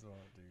vegan ones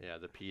won't, dude. Yeah,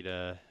 the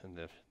PETA and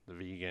the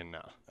vegan,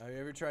 no. Have you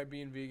ever tried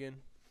being vegan?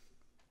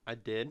 I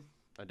did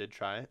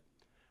try it.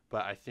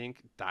 But I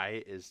think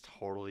diet is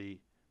totally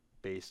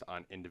based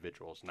on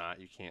individuals.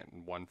 You can't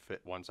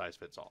one size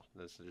fits all.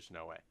 There's just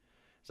no way.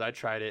 So I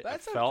tried it.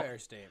 That's a fair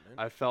statement.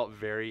 I felt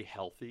very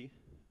healthy.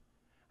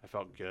 I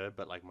felt good,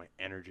 but like my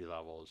energy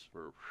levels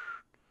were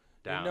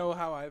down. You know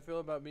how I feel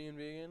about being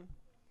vegan?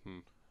 Hmm.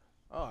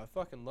 Oh, I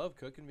fucking love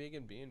cooking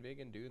vegan, being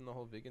vegan, doing the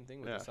whole vegan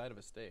thing with the side of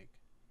a steak.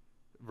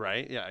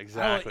 Right? Yeah,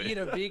 exactly. I will eat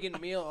a vegan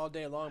meal all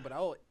day long, but I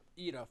will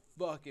eat a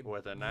fucking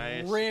with a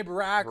nice rib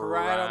rack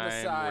right on the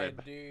prime side,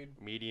 rib.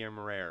 dude. Medium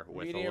rare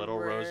with Medium a little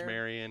rare.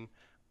 rosemary and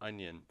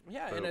onion.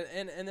 Yeah, Boom.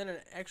 and then an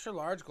extra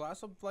large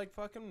glass of like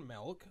fucking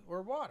milk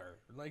or water,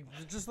 like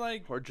just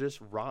like Or just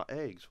raw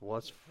eggs. Well,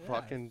 let's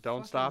Yeah,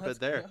 don't stop let's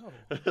it there.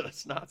 go.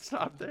 Let's not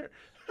stop there.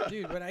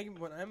 Dude, when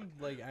I'm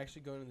like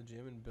actually going to the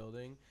gym and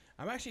building,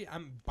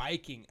 I'm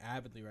biking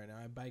avidly right now.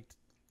 I biked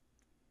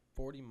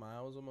 40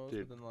 miles almost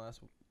Dude, within the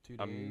last 2 days.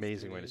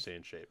 Amazing 3 way to days. stay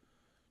in shape.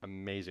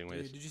 Amazing way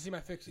to Dude, did you see my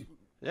fixie?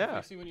 Yeah.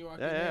 Fixie when you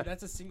walked Yeah, in yeah. there?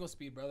 That's a single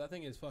speed, bro. That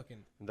thing is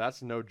fucking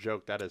That's no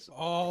joke. That is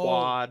all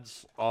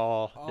quads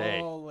all day.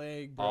 all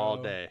leg, bro. All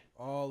day.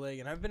 All leg.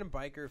 And I've been a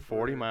biker for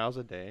 40 miles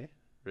a day?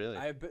 Really?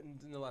 I've been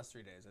in the last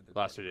 3 days. I did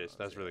Last 40 2 days. miles,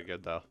 That's really yeah.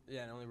 good, though.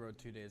 Yeah, and I only rode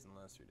 2 days in the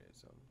last 3 days.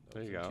 So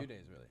There you go. 2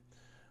 days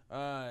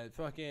really.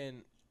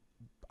 Fucking,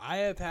 I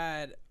have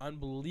had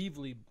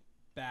unbelievably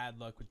bad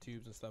luck with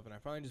tubes and stuff, and I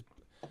finally just,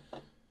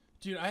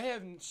 dude, I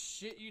have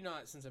shit you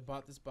not since I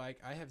bought this bike.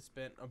 I have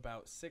spent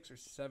about $600 or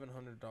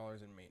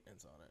 $700 in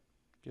maintenance on it.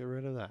 Get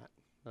rid of that.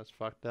 That's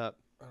fucked up.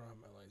 I don't have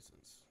my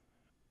license.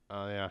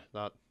 Oh, yeah.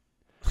 Not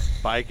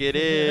bike it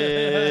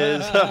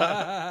is.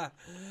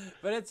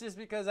 But it's just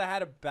because I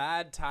had a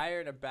bad tire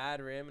and a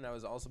bad rim, and I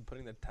was also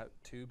putting the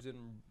tubes in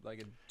like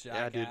a jackass.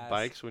 Yeah, dude.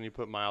 Bikes, when you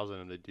put miles in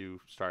them, they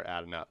do start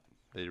adding up.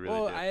 They really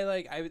Well, do.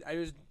 I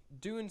was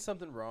doing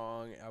something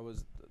wrong. I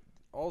was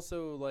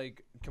also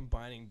like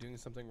doing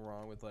something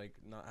wrong with like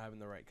not having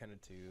the right kind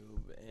of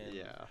tube, and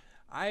Yeah.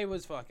 I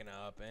was fucking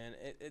up, and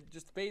it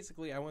just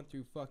basically I went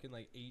through fucking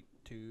like 8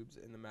 tubes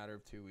in the matter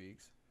of 2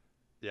 weeks.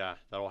 Yeah,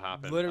 that'll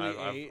happen. Literally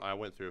 8. I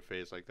went through a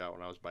phase like that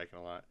when I was biking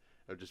a lot.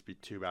 It would just be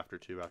tube after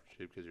tube after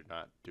tube because you're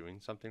not doing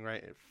something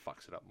right. It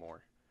fucks it up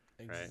more.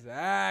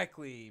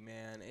 Exactly,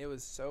 man. It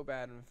was so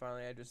bad, and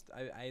finally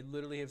I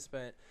literally have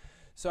spent.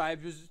 So I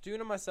was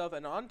doing it myself,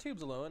 and on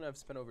tubes alone, I've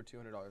spent over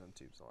 $200 on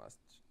tubes in the last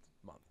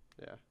month.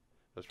 Yeah.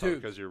 That's probably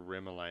Tubes. because your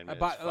rim alignment I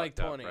bought is like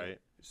fucked 20. up, right?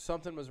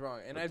 Something was wrong,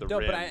 and With I the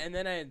don't. But rim. and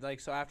then I like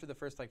so after the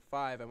first like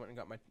 5, I went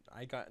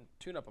and got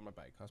tune up on my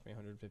bike. It cost me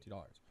 $150.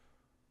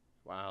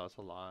 Wow, that's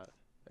a lot.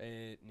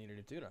 It needed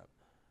a tune up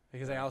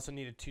because I also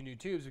needed 2 new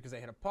tubes because I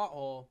hit a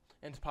pothole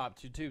and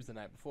popped 2 tubes the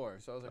night before.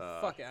 So I was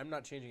like, fuck it, I'm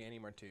not changing any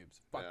more tubes.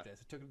 Fuck Yeah. this.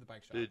 I took it to the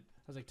bike shop. Dude,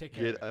 I was like, take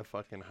care Get of it. a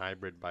fucking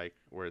hybrid bike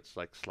where it's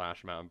like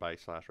 / mountain bike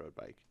 / road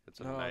bike. It's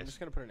a No, I'm nice. just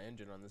gonna put an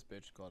engine on this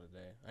bitch. Call it a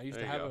day. I used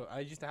There to you have go. I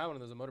used to have one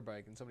of those, a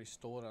motorbike, and somebody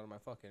stole it out of my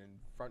fucking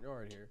front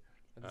yard here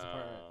at this Oh.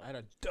 apartment. I had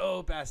a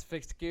dope ass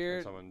fixed gear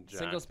And someone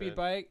single jacked speed it.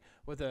 bike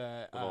with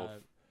a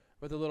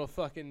Little little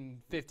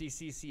fucking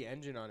 50cc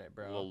engine on it,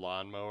 bro. little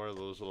lawnmower,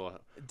 those little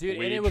Dude,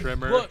 weed and it was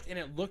trimmer.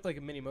 looked like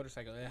a mini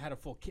motorcycle. It had a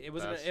full kit. It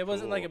wasn't. That's It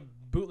wasn't like a cool.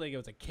 bootleg. It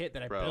was a kit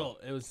that I Bro,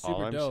 built. It was super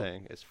all I'm dope.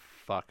 saying is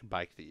fuck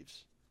bike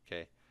thieves.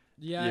 Okay.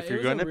 Yeah, If it you're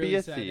was gonna a really be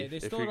a sad day. thief, They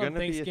if stole you're it on gonna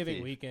be a Thanksgiving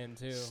thief, weekend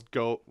too.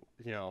 Go,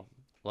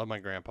 love my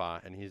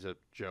grandpa, and he's a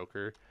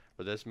joker,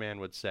 but this man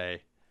would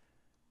say,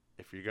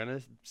 if you're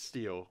gonna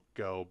steal,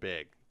 go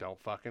big. Don't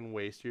fucking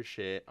waste your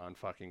shit on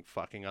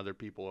fucking other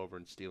people over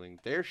and stealing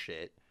their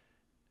shit.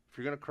 If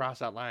you're gonna cross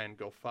that line,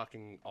 go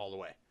fucking all the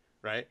way,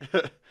 right?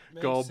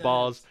 go sense.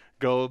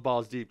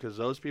 balls deep, because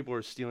those people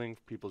are stealing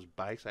people's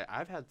bikes.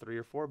 I've had 3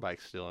 or 4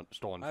 bikes stolen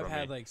I've from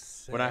had me like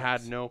 6. when I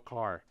had no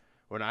car.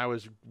 When I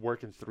was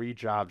working 3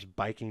 jobs,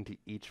 biking to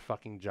each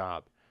fucking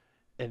job,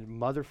 and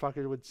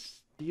motherfucker would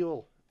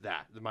steal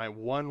that, my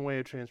one way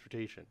of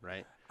transportation,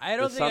 right? I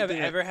don't It's think I've something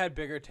that- ever had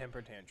bigger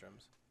temper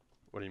tantrums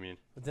What do you mean,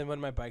 than when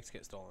my bikes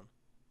get stolen.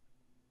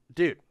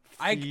 dude?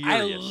 I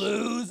Furious.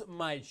 lose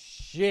my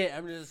shit.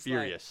 I'm just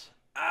Furious.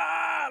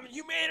 like,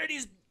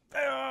 humanity's.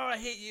 I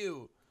hate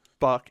you.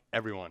 Fuck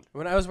everyone.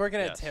 When I was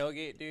working at Yes.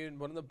 Tailgate, dude,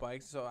 one of the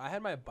bikes. So I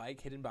had my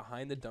bike hidden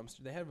behind the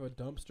dumpster. They have a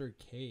dumpster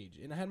cage,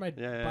 and I had my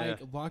bike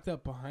locked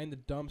up behind the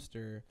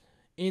dumpster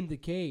in the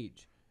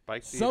cage.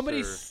 Bike thieves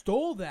Somebody are,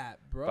 stole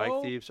that, bro.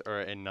 Bike thieves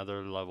are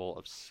another level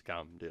of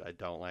scum, dude. I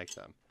don't like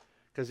them.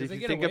 Because if they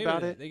you get think away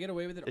about with it, they get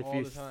away with it if all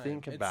you the time.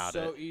 think about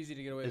it's so it, easy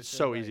to get away with it. it's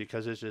so easy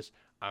because it's just,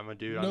 I'm a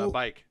dude on a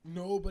bike.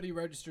 Nobody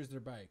registers their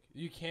bike.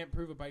 You can't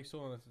prove a bike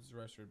stolen unless it's a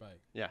registered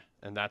bike. Yeah,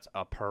 and that's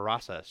a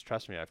process.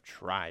 Trust me, I've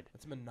tried.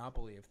 That's a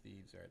monopoly of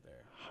thieves right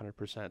there.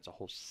 100%. It's a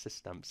whole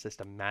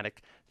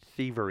systematic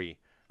thievery.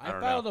 I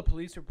filed a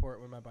police report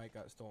when my bike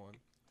got stolen.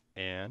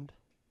 And?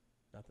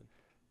 Nothing.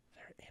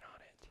 They're in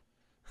on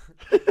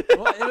it.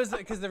 Well, it was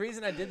because the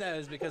reason I did that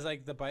is because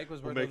like the bike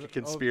was worth. We'll make a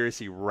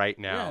conspiracy right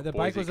now. Yeah, the Boise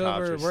bike was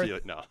cops over are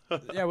worth. No.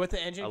 Yeah, with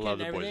the engine I kit love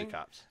and the Boise everything,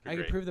 cops. I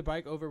could prove the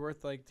bike over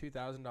worth like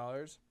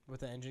 $2,000 with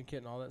the engine kit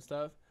and all that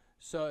stuff.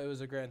 So it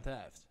was a grand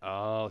theft.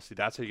 Oh, see,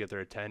 that's how you get their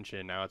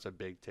attention. Now it's a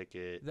big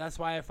ticket. That's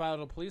why I filed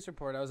a police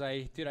report. I was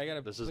like, dude, I got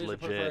a police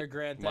report for a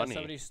grand theft. Money.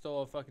 Somebody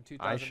stole a fucking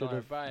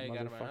 $2,000 bike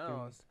out of my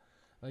house.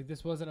 Like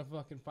this wasn't a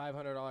fucking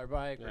 $500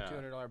 bike or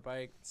 $200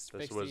 bike.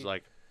 This was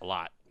like a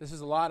lot. This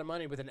is a lot of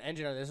money with an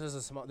engine on it. This is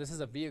a small. This is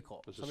a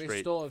vehicle.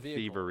 Somebody stole a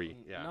vehicle. Thievery.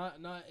 Yeah.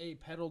 Not a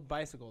pedaled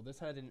bicycle. This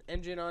had an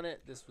engine on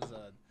it. This was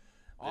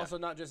also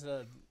not just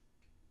a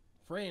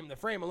frame. The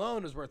frame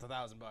alone was worth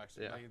 $1,000.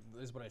 Yeah. Like,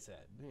 is what I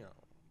said. You know.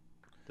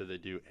 Did they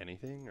do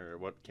anything, or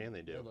what can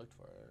they do? They looked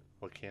for it.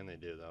 What can they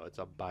do though? It's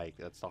a bike.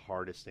 That's the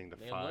hardest thing to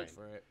find. They looked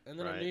for it. And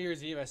then on New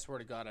Year's Eve, I swear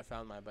to God, I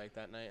found my bike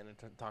that night, and I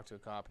talked to a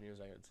cop, and he was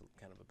like, "It's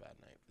kind of a bad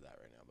night for that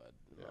right now, bud."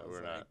 Yeah,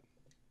 we're not.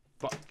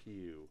 Fuck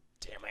you.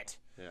 Damn it.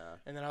 Yeah.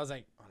 And then I was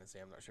like,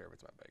 honestly, I'm not sure if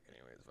it's my bike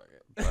anyways. Fuck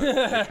it.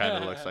 But it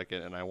kind of looks like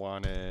it, and I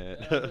want it.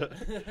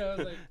 I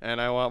was like, and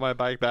I want my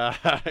bike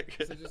back.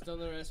 So just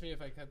don't arrest me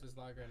if I cut this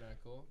lock right now.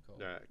 Cool. All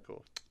right,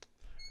 cool.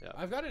 Yeah.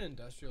 I've got an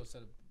industrial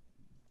set of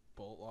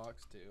bolt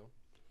locks too.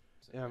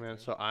 Yeah, man.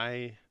 So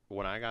I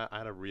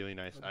had a really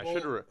nice. I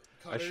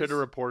Cutters. should have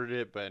reported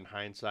it, but in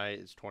hindsight,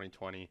 it's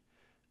 2020.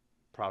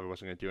 Probably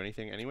wasn't gonna do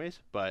anything anyways.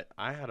 But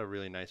I had a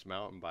really nice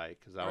mountain bike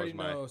because that was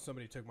my. I already know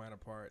somebody took mine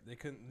apart. They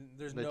couldn't.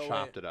 They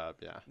chopped it up.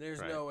 Yeah. There's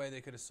no way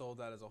they could have sold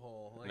that as a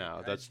whole. Like,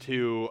 no, that's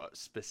too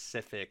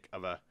specific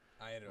of a.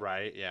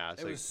 Right? Yeah.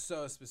 It was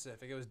so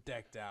specific. It was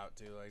decked out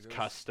too. Like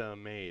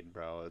custom made,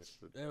 bro.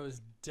 It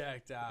was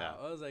decked out. Yeah.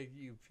 I was like,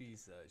 you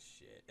piece of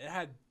shit. It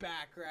had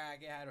back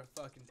rack. It had a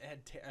fucking.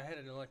 I had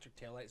an electric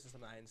taillight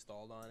system that I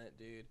installed on it,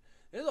 dude.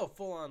 It was a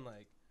full on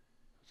like.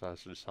 So I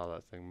just saw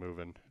that thing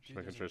moving, just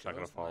making sure it's not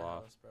gonna fall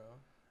off. House, bro.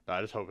 No,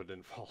 I just hope it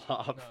didn't fall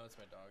off. No, it's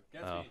my dog.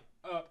 Gatsby,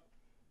 up.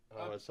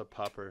 Oh, it's a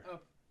pupper.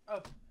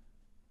 Up.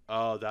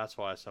 Oh, that's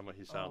why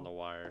he sat on the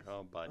wire.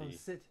 Oh, buddy. Oh,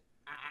 sit.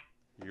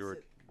 You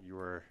were.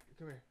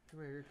 Come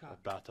here, you're caught.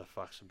 About to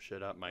fuck some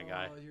shit up, my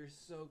guy. Oh, you're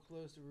so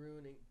close to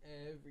ruining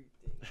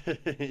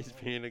everything. He's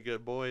being a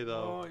good boy,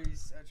 though. Oh,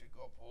 he's such a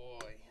good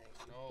boy.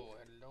 Hello.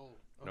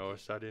 Okay. No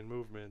sudden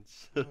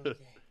movements.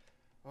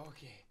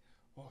 Okay.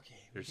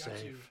 You're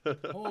safe.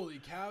 Holy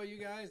cow, you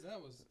guys. That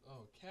was,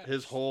 cat.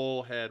 His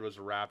whole head was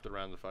wrapped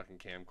around the fucking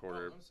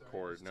camcorder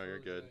cord. No, you're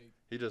good.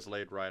 He just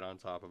laid right on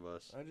top of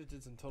us. I just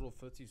did some total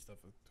footsie stuff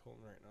with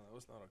Colton right now. That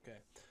was not okay.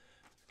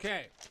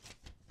 Okay.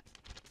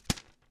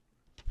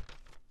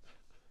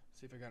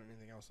 See if I got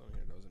anything else on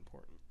here that was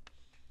important.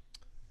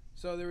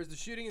 So there was the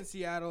shooting in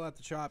Seattle at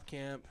the Chop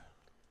Camp.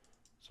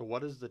 So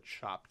what is the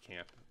Chop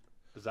Camp?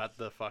 Is that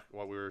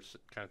what we were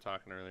kind of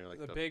talking earlier? Like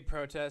the big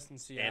protest in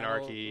Seattle,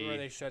 anarchy, where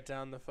they shut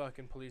down the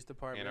fucking police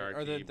department or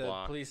anarchy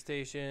the police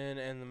station,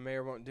 and the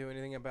mayor won't do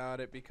anything about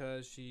it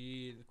because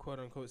she quote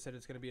unquote said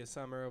it's going to be a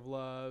summer of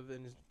love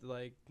and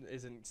like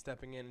isn't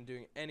stepping in and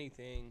doing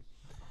anything.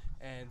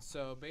 And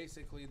so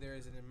basically, there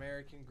is an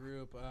American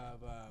group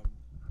of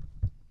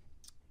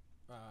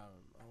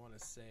I want to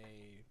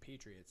say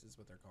patriots is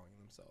what they're calling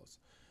themselves,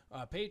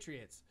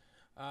 patriots.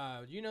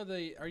 Are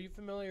you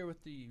familiar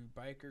with the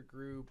biker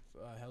group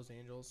Hells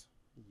Angels?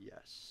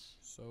 Yes.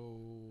 So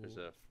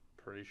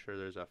pretty sure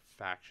there's a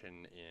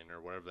faction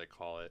or whatever they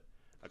call it,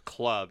 a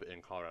club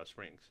in Colorado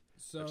Springs.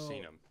 So I've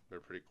seen them. They're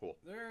pretty cool.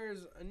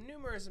 There's a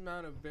numerous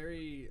amount of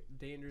very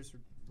dangerous,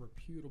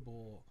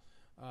 reputable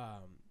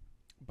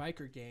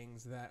biker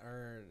gangs that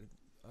are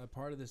a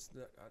part of this,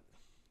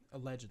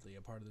 allegedly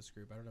a part of this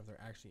group. I don't know if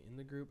they're actually in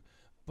the group.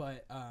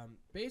 But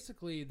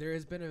basically, there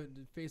has been a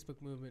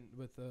Facebook movement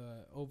with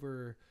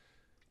over,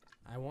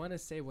 I want to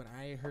say when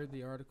I heard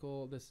the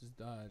article, this is,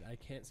 I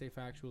can't say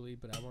factually,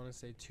 but I want to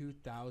say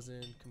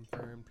 2,000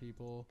 confirmed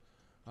people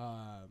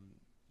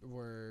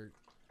were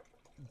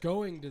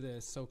going to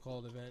this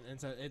so-called event.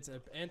 And so it's an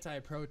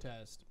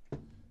anti-protest.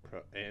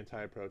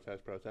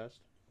 Anti-protest protest?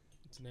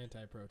 It's an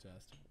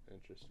anti-protest.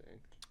 Interesting.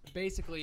 Basically,